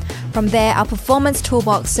calculator. From there, our performance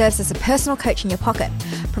toolbox serves as a personal coach in your pocket,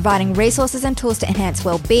 providing resources and tools to enhance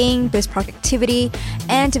well-being, boost productivity,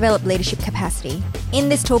 and develop leadership capacity. In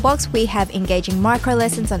this toolbox, we have engaging micro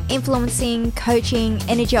lessons on influencing, coaching,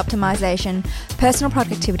 energy optimization, personal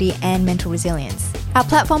productivity, and mental resilience. Our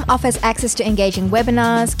platform offers access to engaging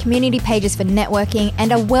webinars, community pages for networking,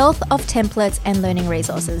 and a wealth of templates and learning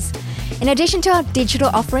resources. In addition to our digital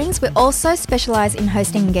offerings, we also specialize in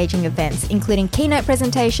hosting engaging events, including keynote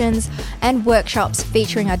presentations and workshops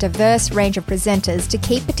featuring a diverse range of presenters to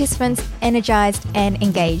keep participants energized and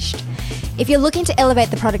engaged. If you're looking to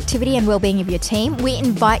elevate the productivity and well-being of your team, we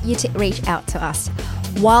invite you to reach out to us.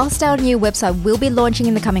 Whilst our new website will be launching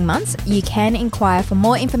in the coming months, you can inquire for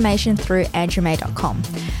more information through andrewmay.com.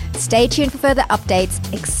 Stay tuned for further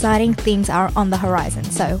updates. Exciting things are on the horizon,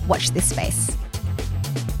 so watch this space.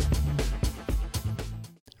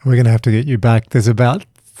 We're going to have to get you back. There's about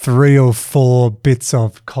 3 or 4 bits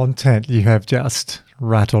of content you have just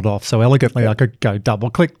rattled off so elegantly. I could go double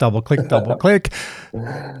click,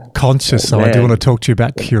 conscious. So I do want to talk to you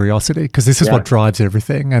about curiosity, because this is what drives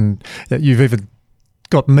everything. And you've even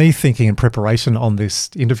got me thinking in preparation on this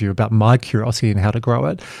interview about my curiosity and how to grow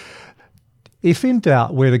it. If in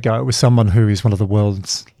doubt where to go with someone who is one of the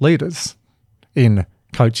world's leaders in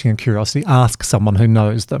coaching and curiosity, ask someone who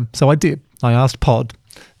knows them. So I did. I asked Pod.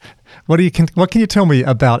 What can you tell me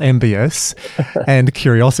about MBS and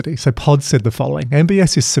curiosity? So Pod said the following: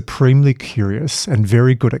 MBS is supremely curious and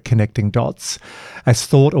very good at connecting dots as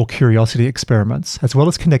thought or curiosity experiments, as well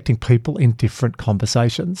as connecting people in different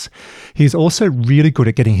conversations. He's also really good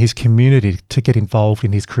at getting his community to get involved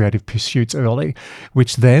in his creative pursuits early,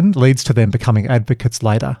 which then leads to them becoming advocates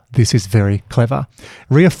later. This is very clever.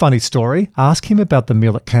 Funny story. Ask him about the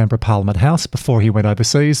meal at Canberra Parliament House before he went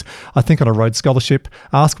overseas, I think on a Rhodes Scholarship.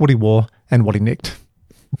 Ask what he wore and what he nicked.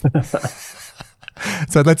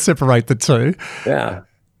 So let's separate the two. Yeah.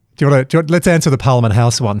 Let's answer the Parliament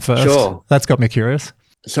House one first. Sure. That's got me curious.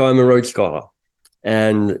 So I'm a Rhodes Scholar.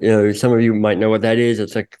 And, some of you might know what that is.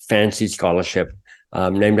 It's a fancy scholarship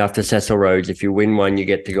named after Cecil Rhodes. If you win one, you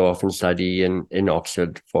get to go off and study in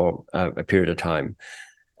Oxford for a period of time.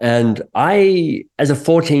 And I, as a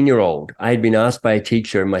 14-year-old, I had been asked by a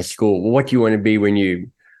teacher in my school, well, what do you want to be when you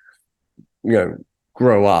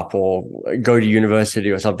grow up or go to university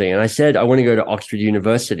or something? And I said, I want to go to Oxford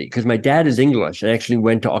University because my dad is English and actually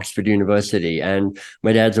went to Oxford University. And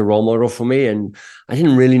my dad's a role model for me. And I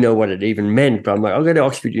didn't really know what it even meant, but I'm like, I'll go to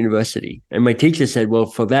Oxford University. And my teacher said, well,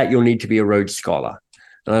 for that, you'll need to be a Rhodes Scholar.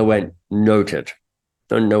 And I went, noted.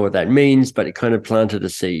 Don't know what that means, but it kind of planted a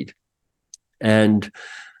seed. And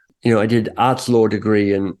I did arts law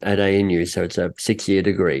degree at ANU, so it's a 6-year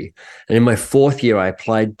degree. And in my 4th year, I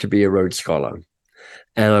applied to be a Rhodes Scholar.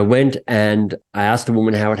 And I went and I asked the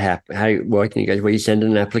woman how it happened, how it worked. And he goes, well, you send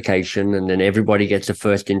in an application and then everybody gets a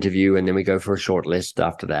first interview and then we go for a short list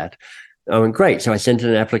after that. I went, great. So I sent in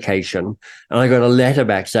an application and I got a letter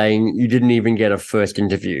back saying you didn't even get a first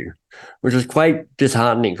interview, which was quite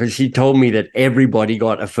disheartening because she told me that everybody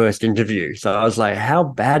got a first interview. So I was like, how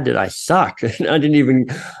bad did I suck? I didn't even,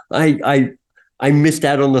 I missed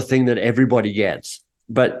out on the thing that everybody gets.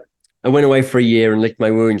 But I went away for a year and licked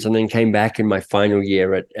my wounds and then came back in my final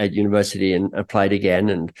year at university and applied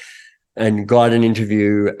again and got an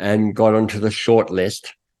interview and got onto the short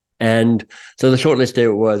list. And so the short list,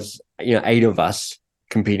 there was, 8 of us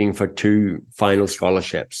competing for 2 final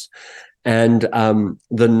scholarships. And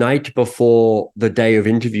the night before the day of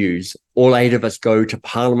interviews, all 8 of us go to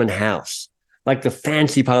Parliament House, like the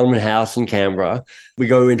fancy Parliament House in Canberra. We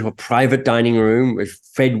go into a private dining room with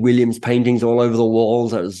Fred Williams paintings all over the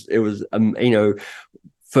walls. It was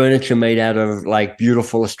furniture made out of like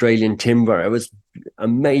beautiful Australian timber. It was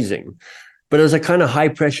amazing. But it was a kind of high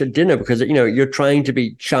pressure dinner because, you're trying to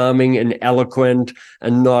be charming and eloquent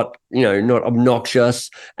and not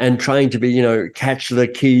obnoxious and trying to be, catch the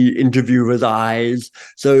key interviewer's eyes.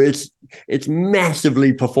 So it's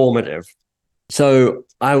massively performative. So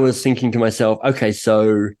I was thinking to myself, okay,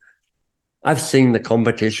 so I've seen the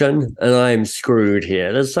competition and I'm screwed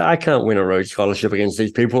here. I can't win a Rhodes Scholarship against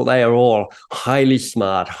these people. They are all highly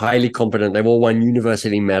smart, highly competent. They've all won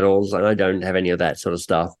university medals and I don't have any of that sort of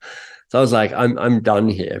stuff. So I was like, I'm done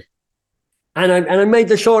here. And I made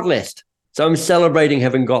the short list. So I'm celebrating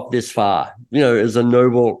having got this far. It was a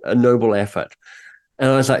noble effort.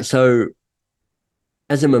 And I was like, so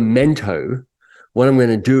as a memento, what I'm going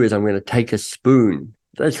to do is I'm going to take a spoon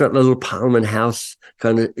that's got a little Parliament House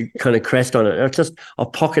kind of crest on it. I'll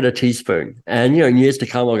pocket a teaspoon. And, in years to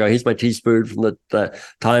come, I'll go, here's my teaspoon from the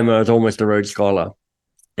time I was almost a Rhodes Scholar.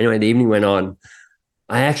 Anyway, the evening went on.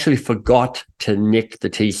 I actually forgot to nick the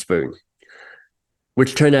teaspoon,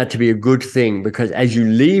 which turned out to be a good thing because as you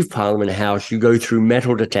leave Parliament House, you go through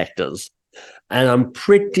metal detectors. And I'm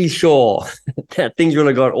pretty sure that things would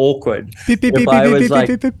have got awkward.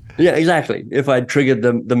 Yeah, exactly. If I triggered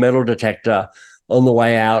the metal detector on the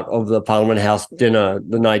way out of the Parliament House dinner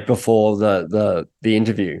the night before the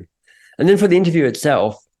interview. And then for the interview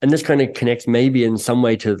itself, and this kind of connects maybe in some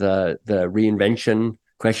way to the reinvention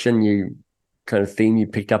question kind of theme you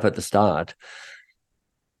picked up at the start.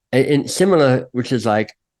 And similar, which is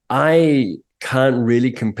like, I can't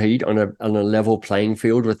really compete on a level playing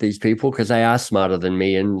field with these people because they are smarter than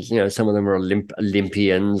me. And, some of them are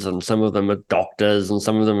Olympians and some of them are doctors and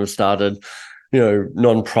some of them have started,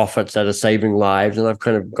 non-profits that are saving lives. And I've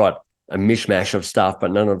kind of got a mishmash of stuff,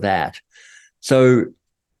 but none of that. So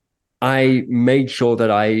I made sure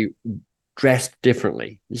that I dressed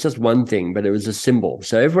differently. It's just one thing, but it was a symbol.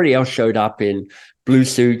 So everybody else showed up in blue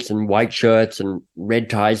suits and white shirts and red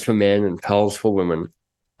ties for men and pearls for women.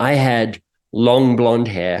 I had long blonde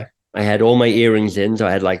hair. I had all my earrings in. So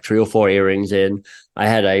I had like 3 or 4 earrings in. I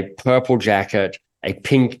had a purple jacket, a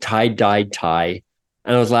pink tie-dyed tie.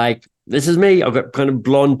 And I was like, this is me. I've got kind of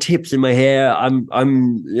blonde tips in my hair. I'm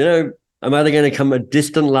either going to come a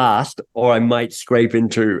distant last or I might scrape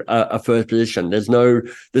into a first position. There's no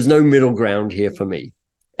middle ground here for me.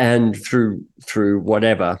 And through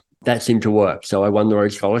whatever, that seemed to work. So I won the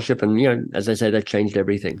Rhodes Scholarship, and as I say, that changed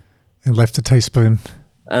everything. And left a teaspoon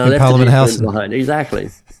And I in left Parliament the House. behind. Exactly.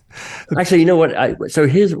 Actually, you know what? So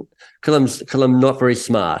here's, because I'm not very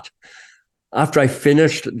smart. After I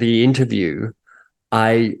finished the interview,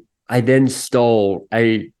 I then stole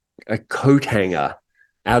a coat hanger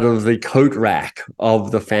out of the coat rack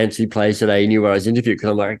of the fancy place that I knew where I was interviewed,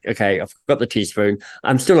 because I'm like, okay, I've got the teaspoon.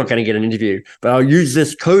 I'm still not going to get an interview, but I'll use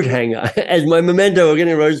this coat hanger as my memento of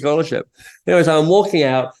getting a Rhodes Scholarship. So I'm walking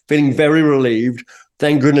out feeling very relieved.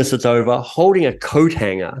 Thank goodness it's over, holding a coat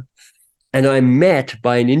hanger. And I'm met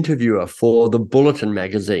by an interviewer for the Bulletin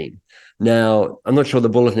magazine. Now, I'm not sure the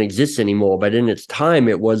Bulletin exists anymore, but in its time,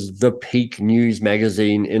 it was the peak news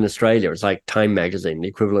magazine in Australia. It's like Time magazine, the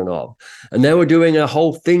equivalent of. And they were doing a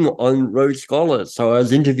whole thing on Rhodes Scholars. So I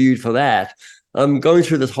was interviewed for that. I'm going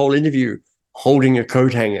through this whole interview holding a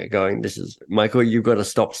coat hanger going, this is, Michael, you've got to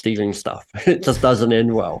stop stealing stuff. It just doesn't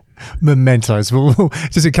end well. Mementos. Well,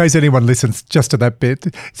 just in case anyone listens just to that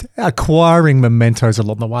bit, acquiring mementos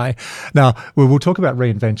along the way. Now, we'll talk about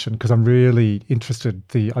reinvention, because I'm really interested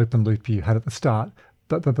the open loop you had at the start.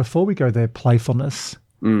 But before we go there, playfulness.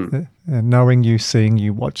 Knowing you, seeing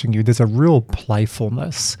you, watching you, there's a real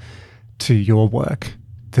playfulness to your work.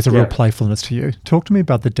 There's a real playfulness to you. Talk to me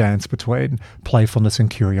about the dance between playfulness and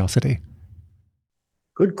curiosity.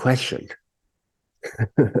 Good question.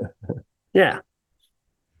 Yeah.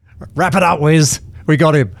 Wrap it up, Wiz. We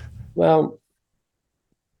got him. Well,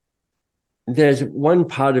 there's one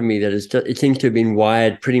part of me that is just, it seems to have been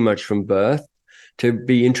wired pretty much from birth to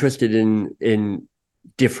be interested in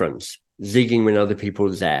difference, zigging when other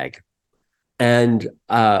people zag. And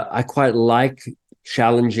I quite like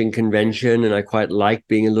challenging convention, and I quite like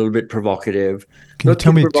being a little bit provocative. Can you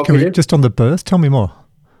tell me, just on the birth, tell me more.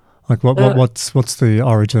 Like what's the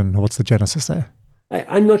origin, or what's the genesis there?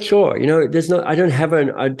 I'm not sure. I don't have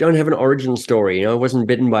an origin story. I wasn't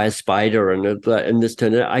bitten by a spider and this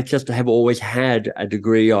turned out. I just have always had a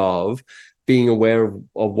degree of being aware of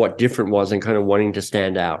what different was and kind of wanting to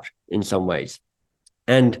stand out in some ways,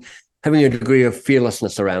 and having a degree of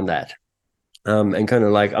fearlessness around that, and kind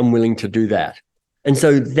of like, I'm willing to do that. And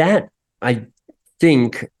so that, I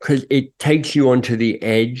think, because it takes you onto the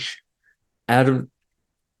edge out of,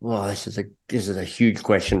 well, this is a huge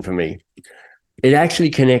question for me. It actually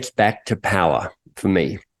connects back to power for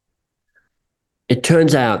me. It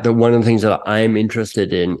turns out that one of the things that I'm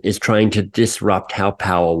interested in is trying to disrupt how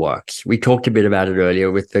power works. We talked a bit about it earlier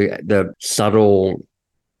with the subtle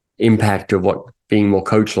impact of what being more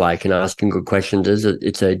coach-like and asking good questions is.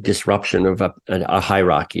 It's a disruption of a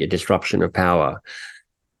hierarchy, a disruption of power.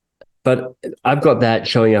 But I've got that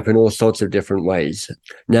showing up in all sorts of different ways.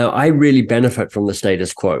 Now, I really benefit from the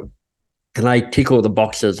status quo. And I tick all the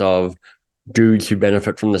boxes of dudes who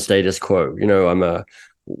benefit from the status quo. I'm a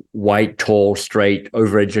white, tall, straight,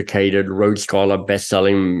 overeducated, Rhodes Scholar,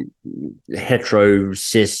 best-selling, hetero,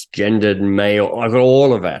 cisgendered male. I've got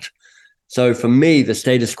all of it. So for me, the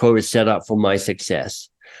status quo is set up for my success.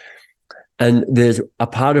 And there's a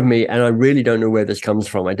part of me, and I really don't know where this comes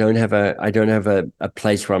from. I don't have a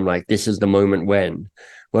place where I'm like, this is the moment where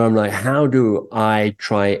I'm like, how do I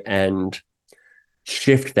try and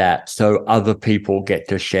shift that so other people get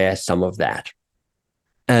to share some of that?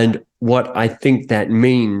 And what I think that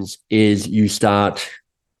means is you start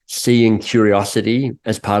seeing curiosity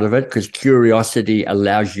as part of it, because curiosity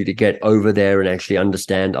allows you to get over there and actually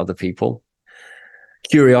understand other people.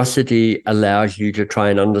 Curiosity allows you to try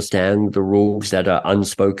and understand the rules that are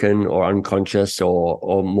unspoken or unconscious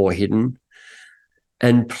or more hidden.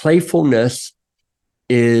 And playfulness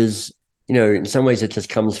is, in some ways it just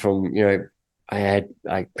comes from, I had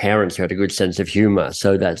parents who had a good sense of humor.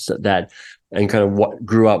 So that's that, and kind of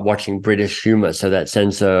grew up watching British humor. So that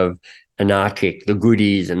sense of anarchic, the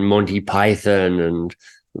goodies, and Monty Python and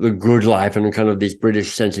The Good Life, and kind of this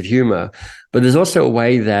British sense of humor. But there's also a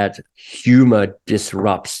way that humor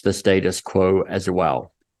disrupts the status quo as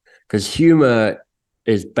well, because humor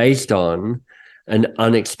is based on an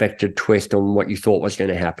unexpected twist on what you thought was going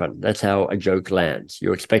to happen. That's how a joke lands.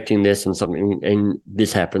 You're expecting this and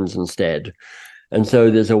this happens instead. And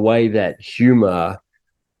so there's a way that humor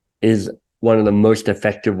is one of the most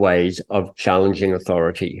effective ways of challenging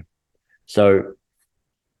authority. So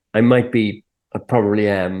I probably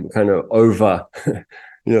am kind of over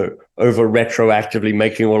retroactively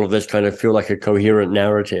making all of this kind of feel like a coherent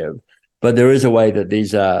narrative. But there is a way that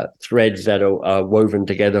these threads that are woven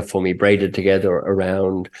together for me, braided together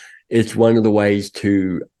around, it's one of the ways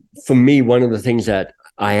for me, one of the things that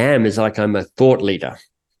I am is like, I'm a thought leader,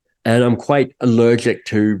 and I'm quite allergic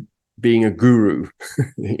to being a guru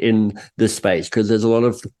in this space, because there's a lot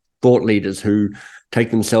of thought leaders who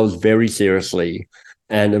take themselves very seriously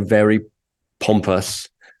and are very pompous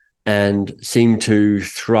and seem to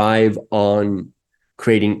thrive on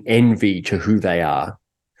creating envy to who they are.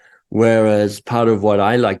 Whereas part of what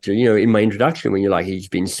I like to, in my introduction, when you're like, he's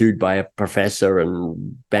been sued by a professor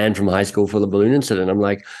and banned from high school for the balloon incident, I'm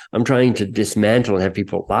like, I'm trying to dismantle and have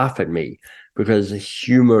people laugh at me, because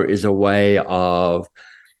humor is a way of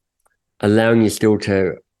allowing you still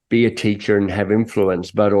to be a teacher and have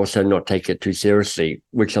influence, but also not take it too seriously,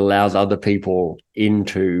 which allows other people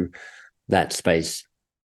into that space.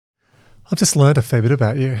 I've just learned a fair bit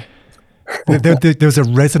about you. There's a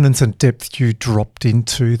resonance and depth you dropped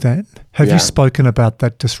into then. Have you spoken about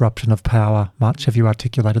that disruption of power much? Have you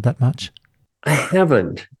articulated that much? I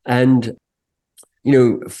haven't. And,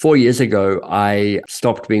 4 years ago, I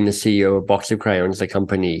stopped being the CEO of Box of Crayons, the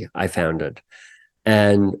company I founded.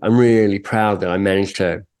 And I'm really proud that I managed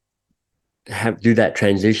to do that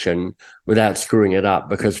transition without screwing it up,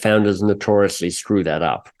 because founders notoriously screw that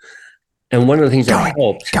up. And one of the things that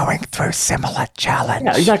helped, going through similar challenge.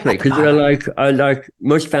 Yeah, exactly. Because they're like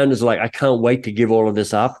most founders are like, I can't wait to give all of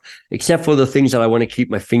this up, except for the things that I want to keep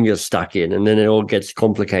my fingers stuck in, and then it all gets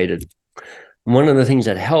complicated. One of the things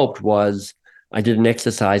that helped was I did an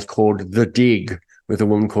exercise called The Dig with a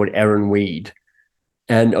woman called Erin Weed.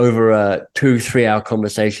 And over 2-3 hour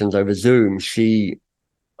conversations over Zoom, she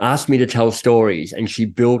asked me to tell stories, and she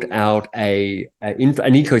built out an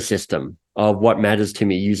ecosystem of what matters to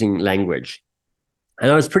me using language. And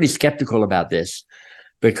I was pretty skeptical about this,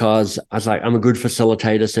 because I was like, I'm a good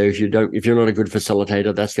facilitator. So if you're not a good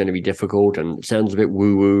facilitator, that's going to be difficult. And it sounds a bit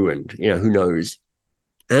woo woo, and who knows?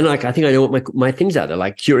 And I think I know what my things are. They're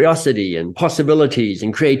like curiosity and possibilities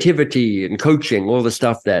and creativity and coaching, all the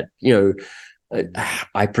stuff that,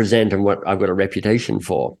 I present and what I've got a reputation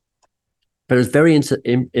for. But it was very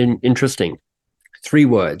interesting. 3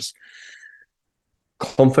 words: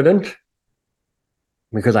 confident,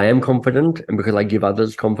 because I am confident and because I give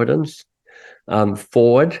others confidence.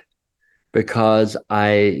 Forward, because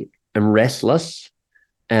I am restless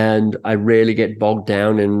and I rarely get bogged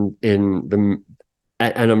down in the,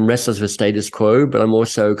 and I'm restless with status quo, but I'm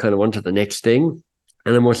also kind of onto the next thing.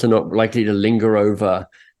 And I'm also not likely to linger over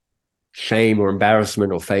shame or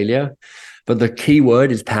embarrassment or failure. But the key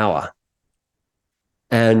word is power.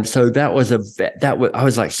 And so I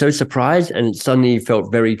was like so surprised, and it suddenly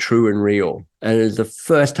felt very true and real. And it was the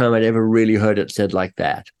first time I'd ever really heard it said like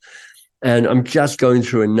that. And I'm just going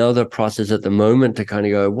through another process at the moment to kind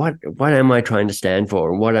of go, what am I trying to stand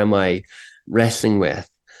for? And what am I wrestling with?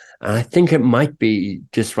 And I think it might be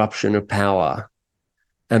disruption of power.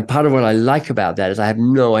 And part of what I like about that is I have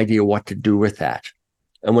no idea what to do with that.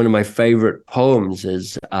 And one of my favorite poems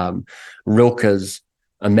is Rilke's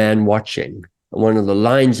A Man Watching. And one of the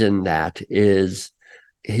lines in that is,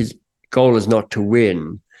 his goal is not to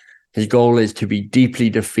win. His goal is to be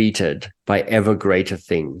deeply defeated by ever greater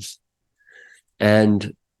things.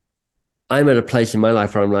 And I'm at a place in my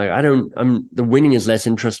life where I'm like, the winning is less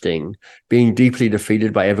interesting. Being deeply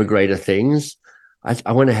defeated by ever greater things,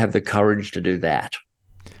 I want to have the courage to do that.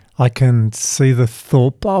 I can see the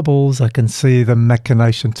thought bubbles. I can see the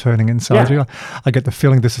machination turning inside you. I get the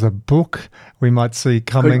feeling this is a book we might see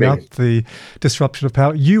coming up, the disruption of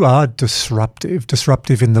power. You are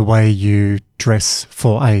disruptive in the way you dress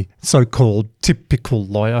for a so-called typical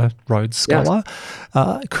lawyer, Rhodes Scholar.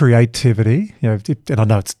 Creativity, and I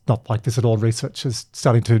know it's not like this at all. Research is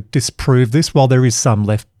starting to disprove this. While there is some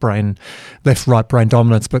left-right brain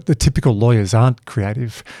dominance, but the typical lawyers aren't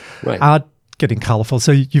creative, aren't getting colourful.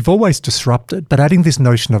 So you've always disrupted, but adding this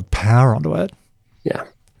notion of power onto it. Yeah.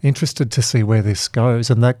 Interested to see where this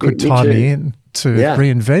goes, and that could tie me in to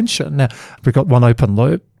reinvention. Now, we've got one open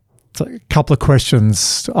loop. So a couple of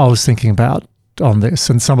questions I was thinking about on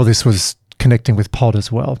this, and some of this was connecting with pod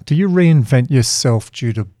as well. Do you reinvent yourself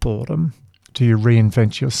due to boredom? Do you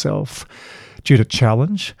reinvent yourself due to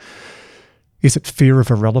challenge? Is it fear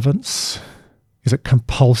of irrelevance? Is it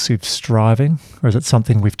compulsive striving? Or is it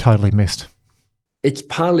something we've totally missed? It's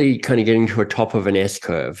partly kind of getting to a top of an S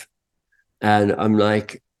curve. And I'm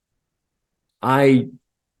like, I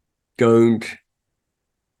get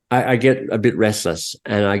a bit restless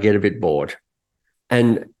and I get a bit bored.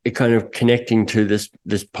 And it kind of connecting to this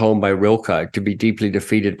poem by Rilke, to be deeply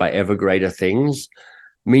defeated by ever greater things,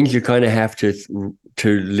 means you kind of have to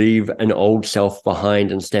leave an old self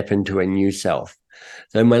behind and step into a new self.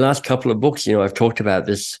 So in my last couple of books, I've talked about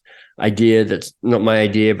this idea that's not my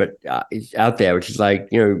idea, but it's out there, which is like,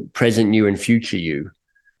 present you and future you.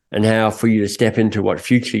 And how for you to step into what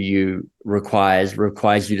future you requires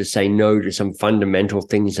you to say no to some fundamental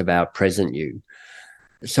things about present you.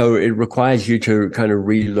 So it requires you to kind of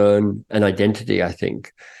relearn an identity, I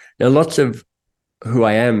think. Now, lots of who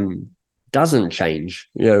I am doesn't change.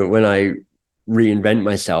 When I reinvent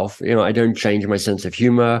myself, I don't change my sense of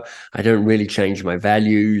humor. I don't really change my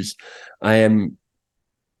values. I am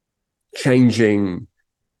changing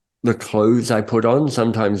the clothes I put on,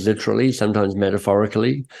 sometimes literally, sometimes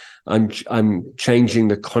metaphorically. I'm changing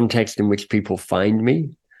the context in which people find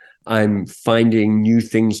me. I'm finding new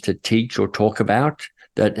things to teach or talk about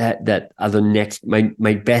that are the next,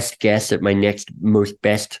 my best guess at my next most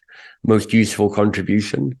useful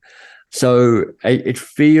contribution. So it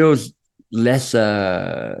feels less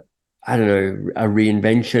a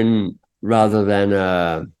reinvention rather than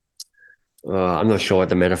I'm not sure what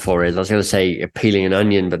the metaphor is. I was going to say peeling an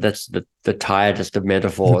onion, but that's the tiredest of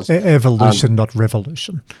metaphors. Evolution, not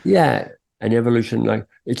revolution. Yeah, an evolution,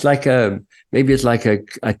 it's like a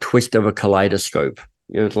twist of a kaleidoscope.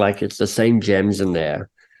 It's the same gems in there.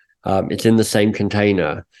 It's in the same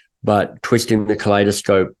container, but twisting the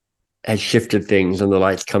kaleidoscope has shifted things, and the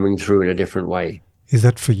light's coming through in a different way. Is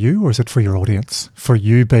that for you, or is it for your audience? For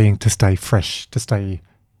you being to stay fresh, to stay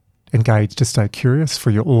engaged, to stay curious, for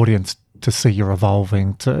your audience to see you're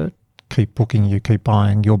evolving, to keep booking you, keep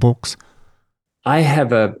buying your books? I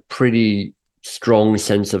have a pretty strong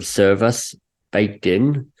sense of service baked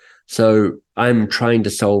in. So I'm trying to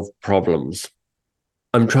solve problems.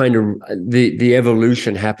 The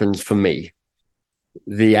evolution happens for me.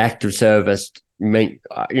 The act of service,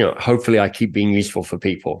 hopefully I keep being useful for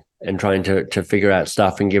people and trying to figure out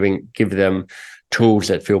stuff and give them tools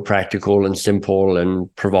that feel practical and simple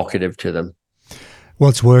and provocative to them. Well,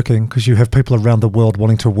 it's working because you have people around the world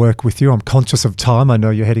wanting to work with you. I'm conscious of time. I know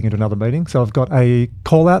you're heading into another meeting. So I've got a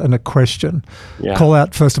call out and a question. Yeah. Call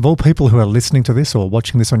out, first of all, people who are listening to this or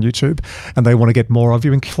watching this on YouTube and they want to get more of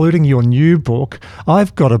you, including your new book.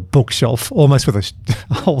 I've got a bookshelf almost with a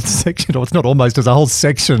whole section, or it's not almost, there's a whole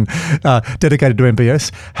section dedicated to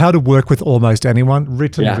MBS. How to work with almost anyone,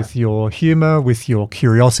 written with your humor, with your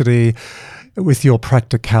curiosity, with your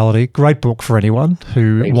practicality. Great book for anyone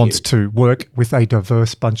who wants to work with a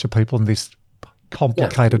diverse bunch of people in this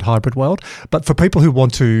complicated hybrid world. But for people who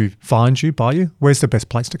want to find you, buy you, where's the best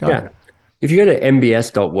place to go? Yeah. If you go to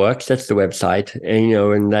mbs.works, that's the website,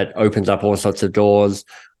 and that opens up all sorts of doors.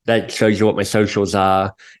 That shows you what my socials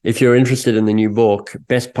are. If you're interested in the new book,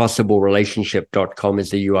 bestpossiblerelationship.com is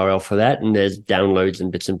the URL for that. And there's downloads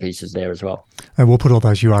and bits and pieces there as well. And we'll put all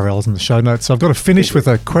those URLs in the show notes. So I've got to finish with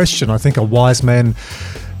a question. I think a wise man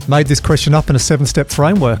made this question up in a 7-step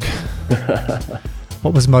framework.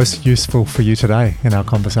 What was most useful for you today in our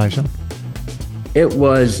conversation? It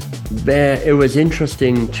was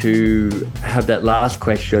interesting to have that last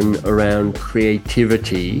question around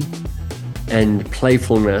creativity and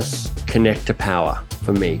playfulness connect to power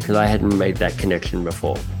for me, because I hadn't made that connection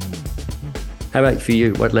before. How about for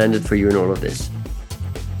you? What landed for you in all of this?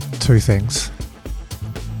 2 things.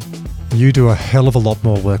 You do a hell of a lot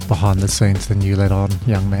more work behind the scenes than you let on,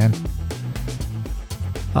 young man.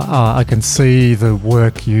 I can see the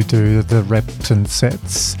work you do, the reps and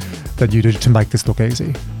sets that you do to make this look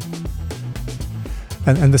easy.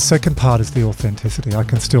 And the second part is the authenticity. I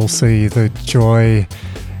can still see the joy,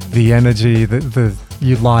 the energy that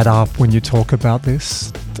you light up when you talk about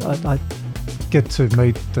this. I get to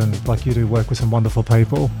meet and, like you do, work with some wonderful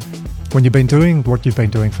people. When you've been doing what you've been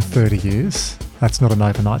doing for 30 years, that's not an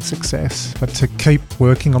overnight success. But to keep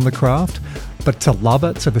working on the craft, but to love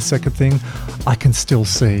it. So the second thing, I can still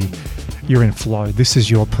see you're in flow. This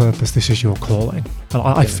is your purpose. This is your calling. And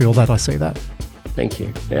I feel that. I see that. Thank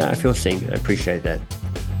you. Yeah, I feel seen. I appreciate that.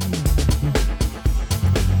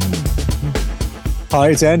 Hi,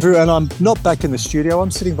 it's Andrew, and I'm not back in the studio.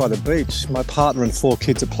 I'm sitting by the beach. My partner and 4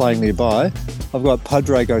 kids are playing nearby. I've got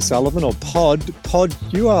Padraig O'Sullivan, or Pod. Pod,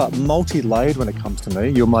 you are multi-layered when it comes to me.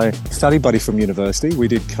 You're my study buddy from university. We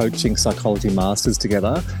did coaching psychology masters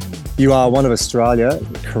together. You are one of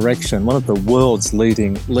one of the world's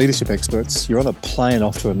leading leadership experts. You're on a plane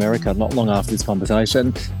off to America not long after this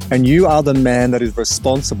conversation, and you are the man that is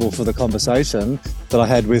responsible for the conversation that I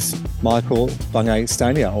had with Michael Bungay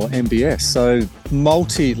Stanier, or MBS. So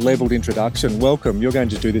multi-leveled introduction. Welcome. You're going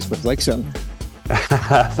to do this reflection.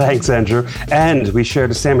 Thanks, Andrew. And we share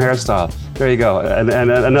the same hairstyle. There you go. And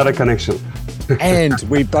another connection. And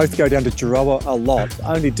we both go down to Jirowa a lot.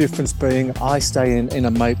 Only difference being I stay in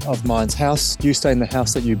a mate of mine's house. You stay in the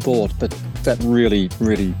house that you bought. But that really,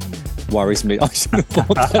 really worries me. I should have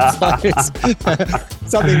bought that place.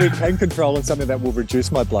 Something we can control and something that will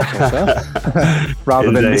reduce my blood pressure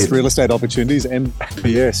rather than miss real estate opportunities.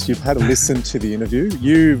 MBS, you've had a listen to the interview.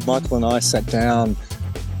 You, Michael and I sat down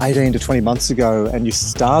 18 to 20 months ago, and you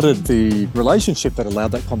started the relationship that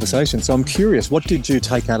allowed that conversation. So I'm curious, what did you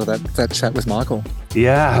take out of that chat with Michael?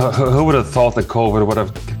 Yeah, who would have thought that COVID would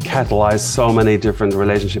have catalyzed so many different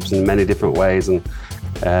relationships in many different ways, and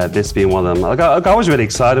this being one of them. I was really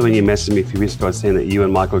excited when you messaged me a few weeks ago saying that you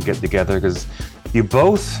and Michael get together, because you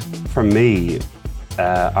both, for me,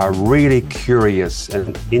 are really curious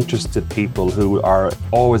and interested people who are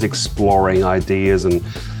always exploring ideas and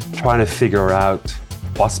trying to figure out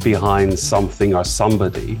what's behind something or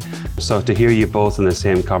somebody. So to hear you both in the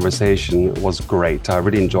same conversation was great. I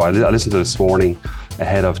really enjoyed it. I listened to it this morning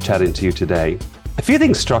ahead of chatting to you today. A few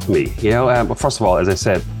things struck me, first of all, as I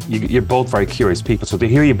said, you're both very curious people. So to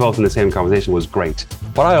hear you both in the same conversation was great.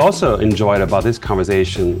 What I also enjoyed about this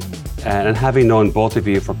conversation, and having known both of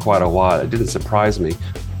you for quite a while, it didn't surprise me.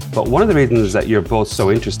 But one of the reasons that you're both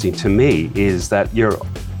so interesting to me is that you're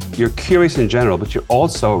curious in general, but you're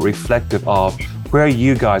also reflective of where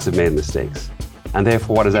you guys have made mistakes. And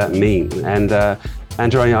therefore, what does that mean? And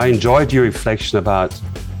Andrew, I enjoyed your reflection about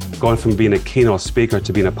going from being a keynote speaker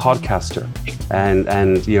to being a podcaster,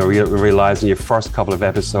 and you realizing your first couple of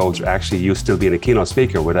episodes are actually you still being a keynote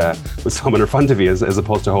speaker with someone in front of you as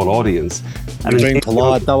opposed to a whole audience. And being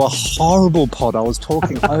polite, they were horrible pod. I was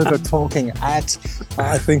talking over, talking at.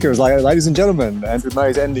 I think it was like, ladies and gentlemen, Andrew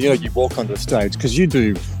Mays, and you walk onto the stage because you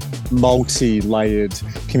do multi-layered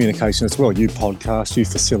communication as well. You podcast, you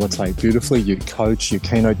facilitate beautifully, you coach, you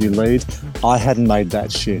keynote, you lead. I hadn't made that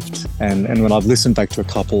shift, and when I've listened back to a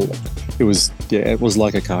couple, it was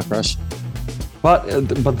like a car crash. But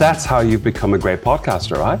that's how you've become a great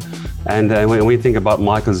podcaster, right? And when we think about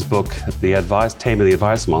Michael's book, Taming the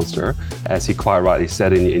Advice Monster, as he quite rightly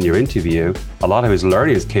said in your interview, a lot of his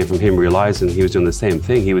learnings came from him realizing he was doing the same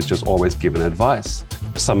thing. He was just always giving advice.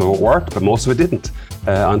 Some of it worked, but most of it didn't,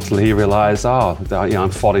 until he realized, I'm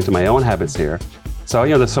falling to my own habits here. So,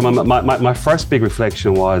 my first big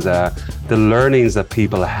reflection was the learnings that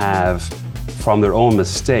people have from their own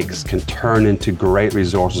mistakes can turn into great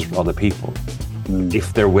resources for other people.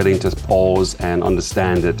 If they're willing to pause and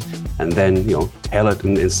understand it, and then tell it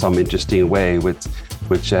in some interesting way, which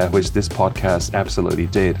this podcast absolutely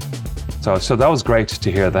did. So that was great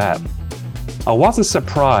to hear that. I wasn't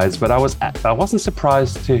surprised, but I wasn't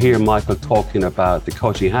surprised to hear Michael talking about the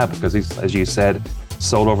coaching habit, because he's, as you said,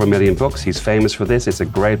 sold over 1 million books. He's famous for this. It's a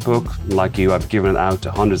great book. Like you, I've given it out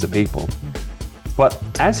to hundreds of people. But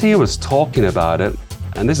as he was talking about it,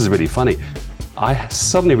 and this is really funny, I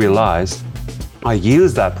suddenly realized I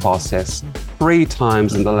used that process 3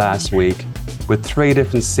 times in the last week with 3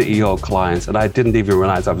 different CEO clients, and I didn't even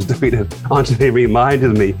realize I was doing it until they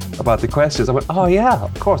reminded me about the questions. I went, oh yeah,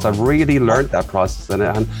 of course, I've really learned that process,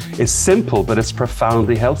 and it's simple, but it's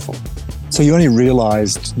profoundly helpful. So you only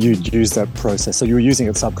realized you'd used that process, so you were using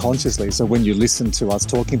it subconsciously. So when you listened to us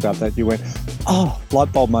talking about that, you went, oh,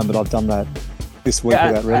 light bulb moment, I've done that this week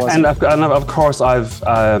without realizing. And of course, I've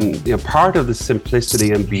part of the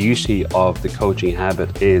simplicity and beauty of the coaching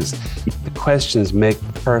habit is the questions make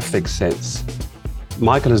perfect sense.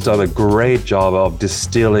 Michael has done a great job of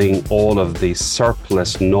distilling all of the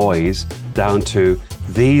surplus noise down to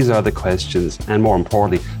these are the questions, and more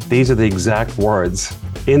importantly, these are the exact words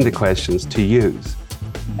in the questions to use.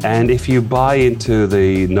 And if you buy into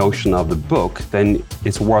the notion of the book, then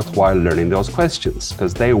it's worthwhile learning those questions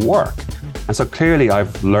because they work. And so clearly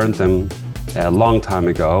I've learned them a long time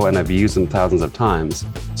ago, and I've used them thousands of times.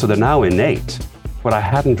 So they're now innate. But I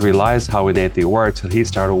hadn't realized how innate they were till he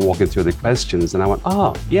started walking through the questions, and I went,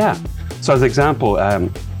 oh, yeah. So as an example, I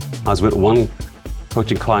was with one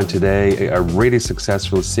coaching client today, a really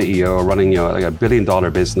successful CEO running like $1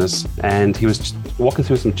 billion business, and he was walking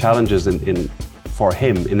through some challenges for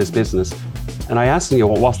him in his business. And I asked him,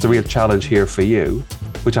 what's the real challenge here for you?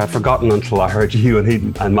 Which I'd forgotten until I heard you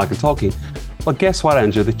and Michael talking. But guess what,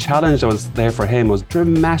 Andrew? The challenge that was there for him was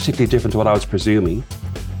dramatically different to what I was presuming.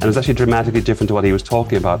 And it was actually dramatically different to what he was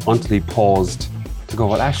talking about until he paused to go,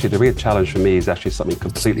 well, actually, the real challenge for me is actually something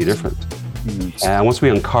completely different. And once we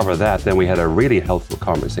uncover that, then we had a really helpful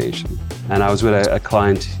conversation. And I was with a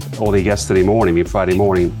client only yesterday morning, Friday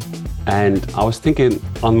morning, and I was thinking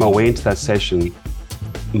on my way into that session,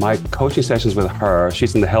 my coaching sessions with her,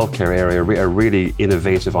 she's in the healthcare area, a really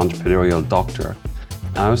innovative entrepreneurial doctor.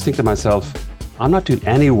 And I was thinking to myself, I'm not doing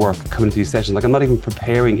any work coming to these sessions. Like, I'm not even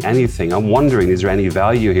preparing anything. I'm wondering, is there any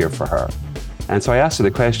value here for her? And so I asked her the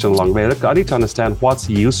question along the way, look, I need to understand what's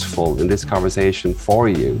useful in this conversation for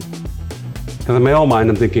you. Because in my own mind,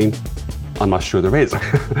 I'm thinking, I'm not sure there is.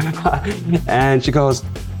 And she goes,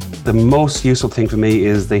 the most useful thing for me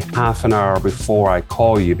is the half an hour before I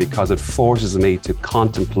call you, because it forces me to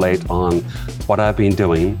contemplate on what I've been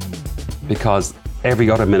doing, because every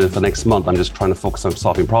other minute for the next month, I'm just trying to focus on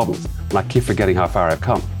solving problems. And I keep forgetting how far I've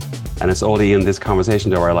come. And it's only in this conversation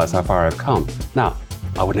that I realize how far I've come. Now,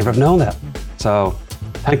 I would never have known that. So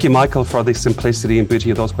thank you, Michael, for the simplicity and beauty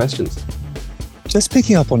of those questions. Just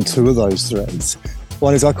picking up on two of those threads.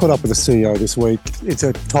 One is I caught up with the CEO this week. It's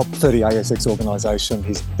a top 30 ASX organisation.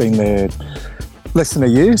 He's been there less than a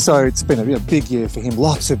year, so it's been a big year for him.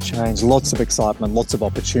 Lots of change, lots of excitement, lots of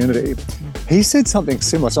opportunity. He said something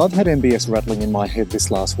similar. So I've had MBS rattling in my head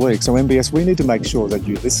this last week. So MBS, we need to make sure that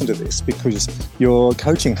you listen to this because your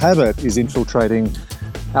coaching habit is infiltrating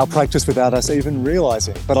our practice without us even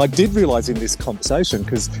realising. But I did realise in this conversation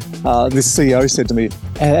because this CEO said to me,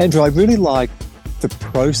 Andrew, I really like the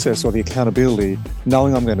process or the accountability,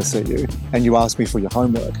 knowing I'm going to see you, and you asked me for your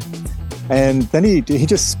homework. And then he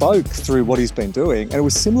just spoke through what he's been doing. And it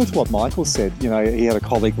was similar to what Michael said. You know, he had a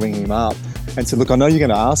colleague ring him up and said, look, I know you're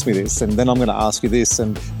going to ask me this, and then I'm going to ask you this.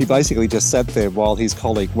 And he basically just sat there while his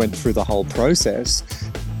colleague went through the whole process.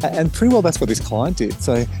 And pretty well that's what this client did.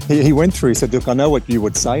 So he went through, he said, look, I know what you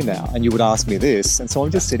would say now, and you would ask me this. And so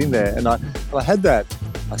I'm just sitting there, and I had that,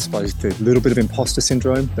 I suppose, the little bit of imposter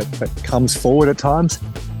syndrome that comes forward at times.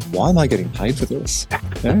 Why am I getting paid for this?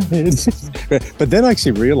 Yeah. But then I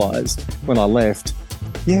actually realised when I left,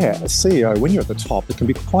 yeah, a CEO, when you're at the top, it can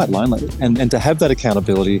be quite lonely. And to have that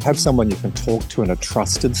accountability, have someone you can talk to in a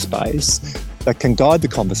trusted space that can guide the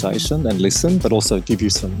conversation and listen, but also give you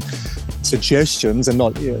some suggestions and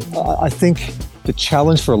not, I think the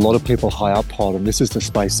challenge for a lot of people high up, Pod, and this is the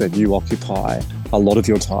space that you occupy a lot of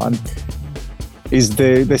your time, is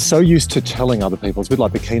they're so used to telling other people. It's a bit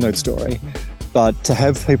like the keynote story. But to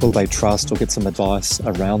have people they trust or get some advice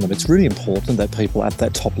around them, it's really important that people at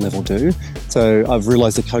that top level do. So I've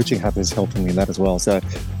realised the coaching habit is helping me in that as well. So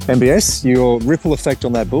MBS, your ripple effect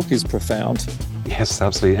on that book is profound. Yes,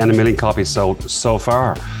 absolutely. And 1 million copies sold so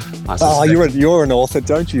far. Oh, you're an author,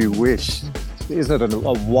 don't you wish? Isn't it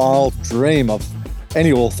a wild dream of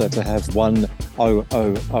any author to have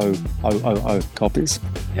 1,000,000 copies?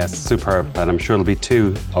 Yes, superb. And I'm sure it'll be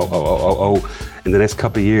 2,000,000 in the next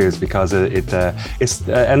couple of years because it's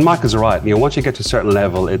and Michael's right. You know, once you get to a certain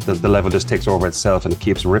level, the level just takes over itself and it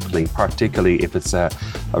keeps rippling, particularly if it's a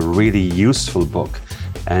really useful book.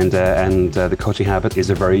 And the coaching habit is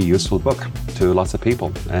a very useful book to lots of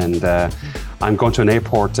people. And I'm going to an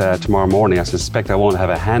airport tomorrow morning. I suspect I won't have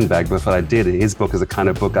a handbag, but if I did, his book is the kind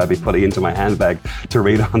of book I'd be putting into my handbag to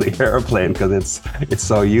read on the airplane because it's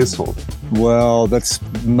so useful. Well, that's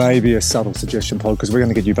maybe a subtle suggestion, Pod, because we're going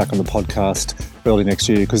to get you back on the podcast early next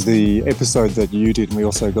year because the episode that you did, and we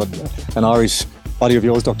also got an Irish buddy of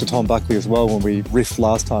yours, Dr. Tom Buckley, as well, when we riffed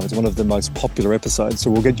last time. It's one of the most popular episodes.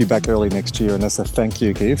 So we'll get you back early next year, and as a thank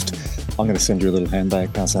you gift, I'm going to send you a little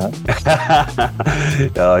handbag. How's that?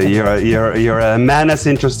 You're a man that's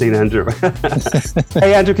interesting, Andrew.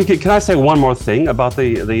 Hey, Andrew, can I say one more thing about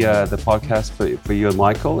the podcast for you and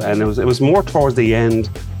Michael? And it was more towards the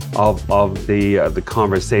end of the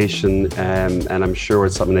conversation, and I'm sure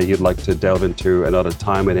it's something that you'd like to delve into another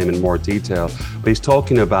time with him in more detail. But he's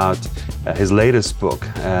talking about his latest book,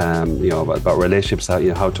 about relationships,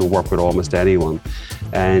 how to work with almost anyone,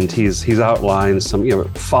 and he's outlined some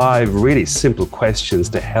 5 really simple questions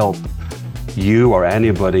to help you or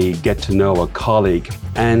anybody get to know a colleague.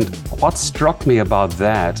 And what struck me about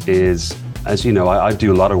that is, as you know, I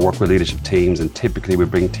do a lot of work with leadership teams, and typically we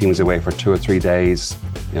bring teams away for 2 or 3 days,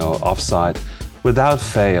 offsite. Without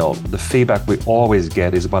fail, the feedback we always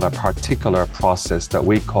get is about a particular process that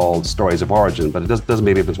we call stories of origin, but it doesn't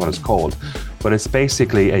make a difference what it's called. But it's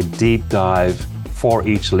basically a deep dive for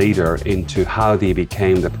each leader into how they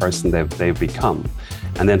became the person they've become,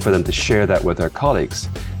 and then for them to share that with their colleagues.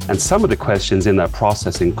 And some of the questions in that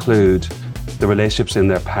process include the relationships in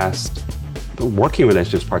their past, the working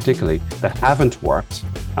relationships particularly, that haven't worked,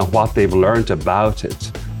 and what they've learned about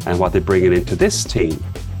it, and what they bring it into this team.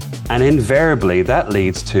 And invariably, that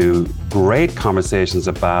leads to great conversations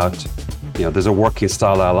about, there's a working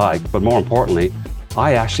style I like, but more importantly,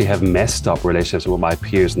 I actually have messed up relationships with my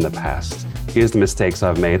peers in the past. Here's the mistakes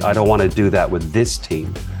I've made. I don't want to do that with this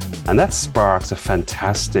team. And that sparks a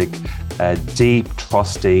fantastic, deep,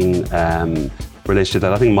 trusting relationship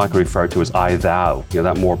that I think Michael referred to as I-thou,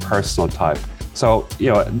 that more personal type. So,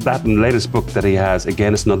 that latest book that he has,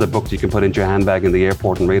 again, it's another book you can put into your handbag in the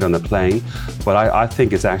airport and read on the plane. But I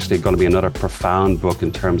think it's actually going to be another profound book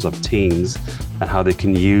in terms of teams and how they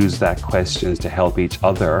can use that questions to help each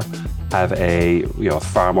other have a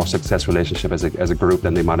far more successful relationship as a group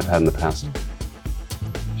than they might have had in the past.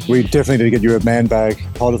 We definitely need to get you a man bag,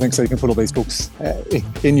 I think, so you can put all these books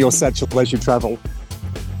in your satchel as you travel.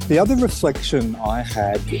 The other reflection I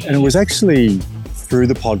had, and it was actually through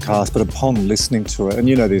the podcast, but upon listening to it, and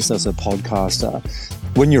you know this as a podcaster,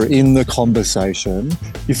 when you're in the conversation,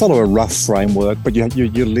 you follow a rough framework, but you're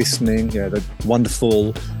listening. The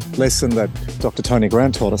wonderful lesson that Dr. Tony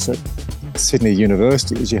Grant taught us at Sydney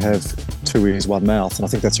University is you have 2 ears, 1 mouth. And I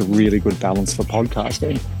think that's a really good balance for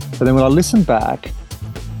podcasting. But then when I listened back,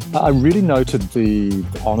 I really noted the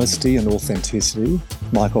honesty and authenticity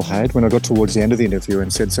Michael had when I got towards the end of the interview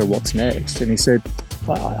and said, so what's next? And he said,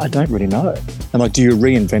 I don't really know. I'm like, do you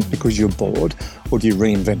reinvent because you're bored, or do you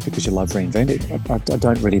reinvent because you love reinventing? I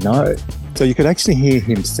don't really know. So you could actually hear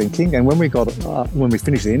him thinking. And when we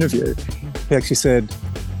finished the interview, he actually said,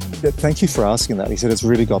 thank you for asking that. He said, it's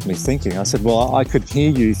really got me thinking. I said, well, I could hear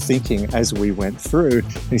you thinking as we went through.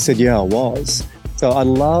 And he said, yeah, I was. So I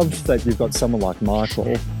love that you've got someone like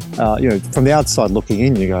Michael. From the outside looking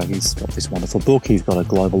in, you go, he's got this wonderful book. He's got a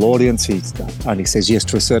global audience. He only says yes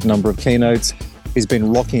to a certain number of keynotes. He's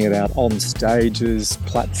been rocking it out on stages,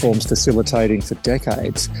 platforms facilitating for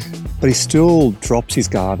decades. But he still drops his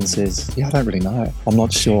guard and says, yeah, I don't really know. I'm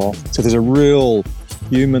not sure. So there's a real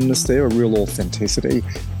humanness there, a real authenticity.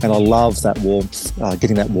 And I love that warmth,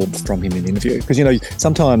 getting that warmth from him in the interview. Because,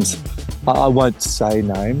 sometimes I won't say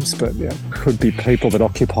names, but could be people that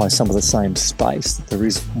occupy some of the same space. There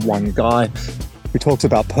is one guy who talks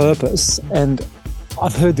about purpose, and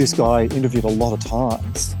I've heard this guy interviewed a lot of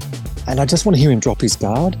times. And I just want to hear him drop his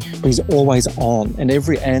guard, but he's always on. And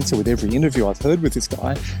every answer with every interview I've heard with this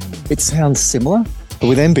guy, it sounds similar. But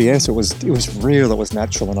with MBS, it was real, it was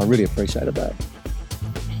natural, and I really appreciated that.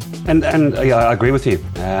 And I agree with you.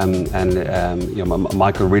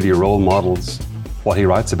 Michael really role models what he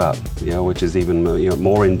writes about, which is even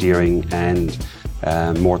more endearing and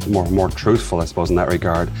more truthful, I suppose, in that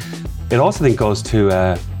regard. It also then goes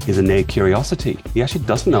to his innate curiosity. He actually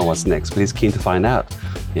doesn't know what's next, but he's keen to find out.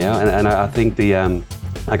 And I think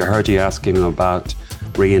like I heard you asking him about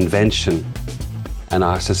reinvention, and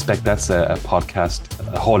I suspect that's a podcast,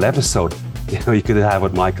 a whole episode you could have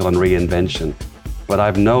with Michael on reinvention. But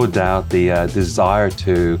I've no doubt the desire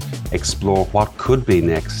to explore what could be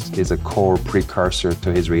next is a core precursor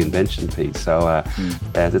to his reinvention piece. So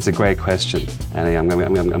it's a great question, and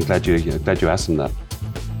I'm glad you asked him that.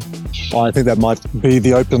 I think that might be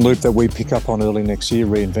the open loop that we pick up on early next year,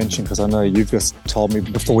 reinvention, because I know you've just told me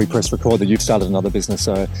before we press record that you've started another business.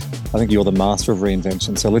 So I think you're the master of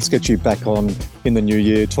reinvention. So let's get you back on in the new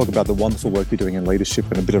year, talk about the wonderful work you're doing in leadership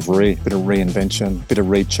and a bit of reinvention, bit of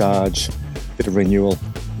recharge, bit of renewal.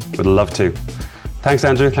 Would love to. Thanks,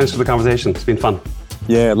 Andrew. Thanks for the conversation. It's been fun.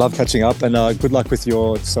 Yeah, love catching up, and good luck with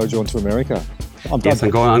your sojourn to America. I'm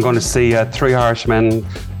going to see 3 Irishmen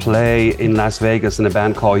play in Las Vegas in a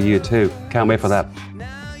band called U2. Can't wait for that.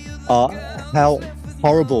 How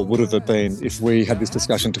horrible would have it been if we had this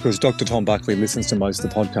discussion? Because Dr. Tom Buckley listens to most of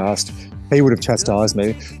the podcast. He would have chastised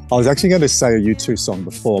me. I was actually going to say a U2 song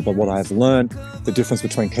before, but what I have learned, the difference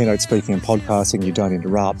between keynote speaking and podcasting, you don't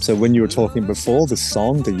interrupt. So when you were talking before, the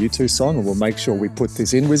song, the U2 song, and we'll make sure we put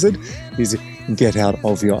this in, Wizard, is Get Out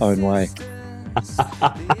of Your Own Way.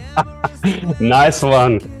 Nice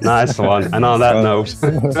one. And on that note.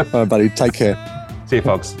 All right, buddy, take care. See you,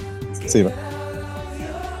 folks. See you.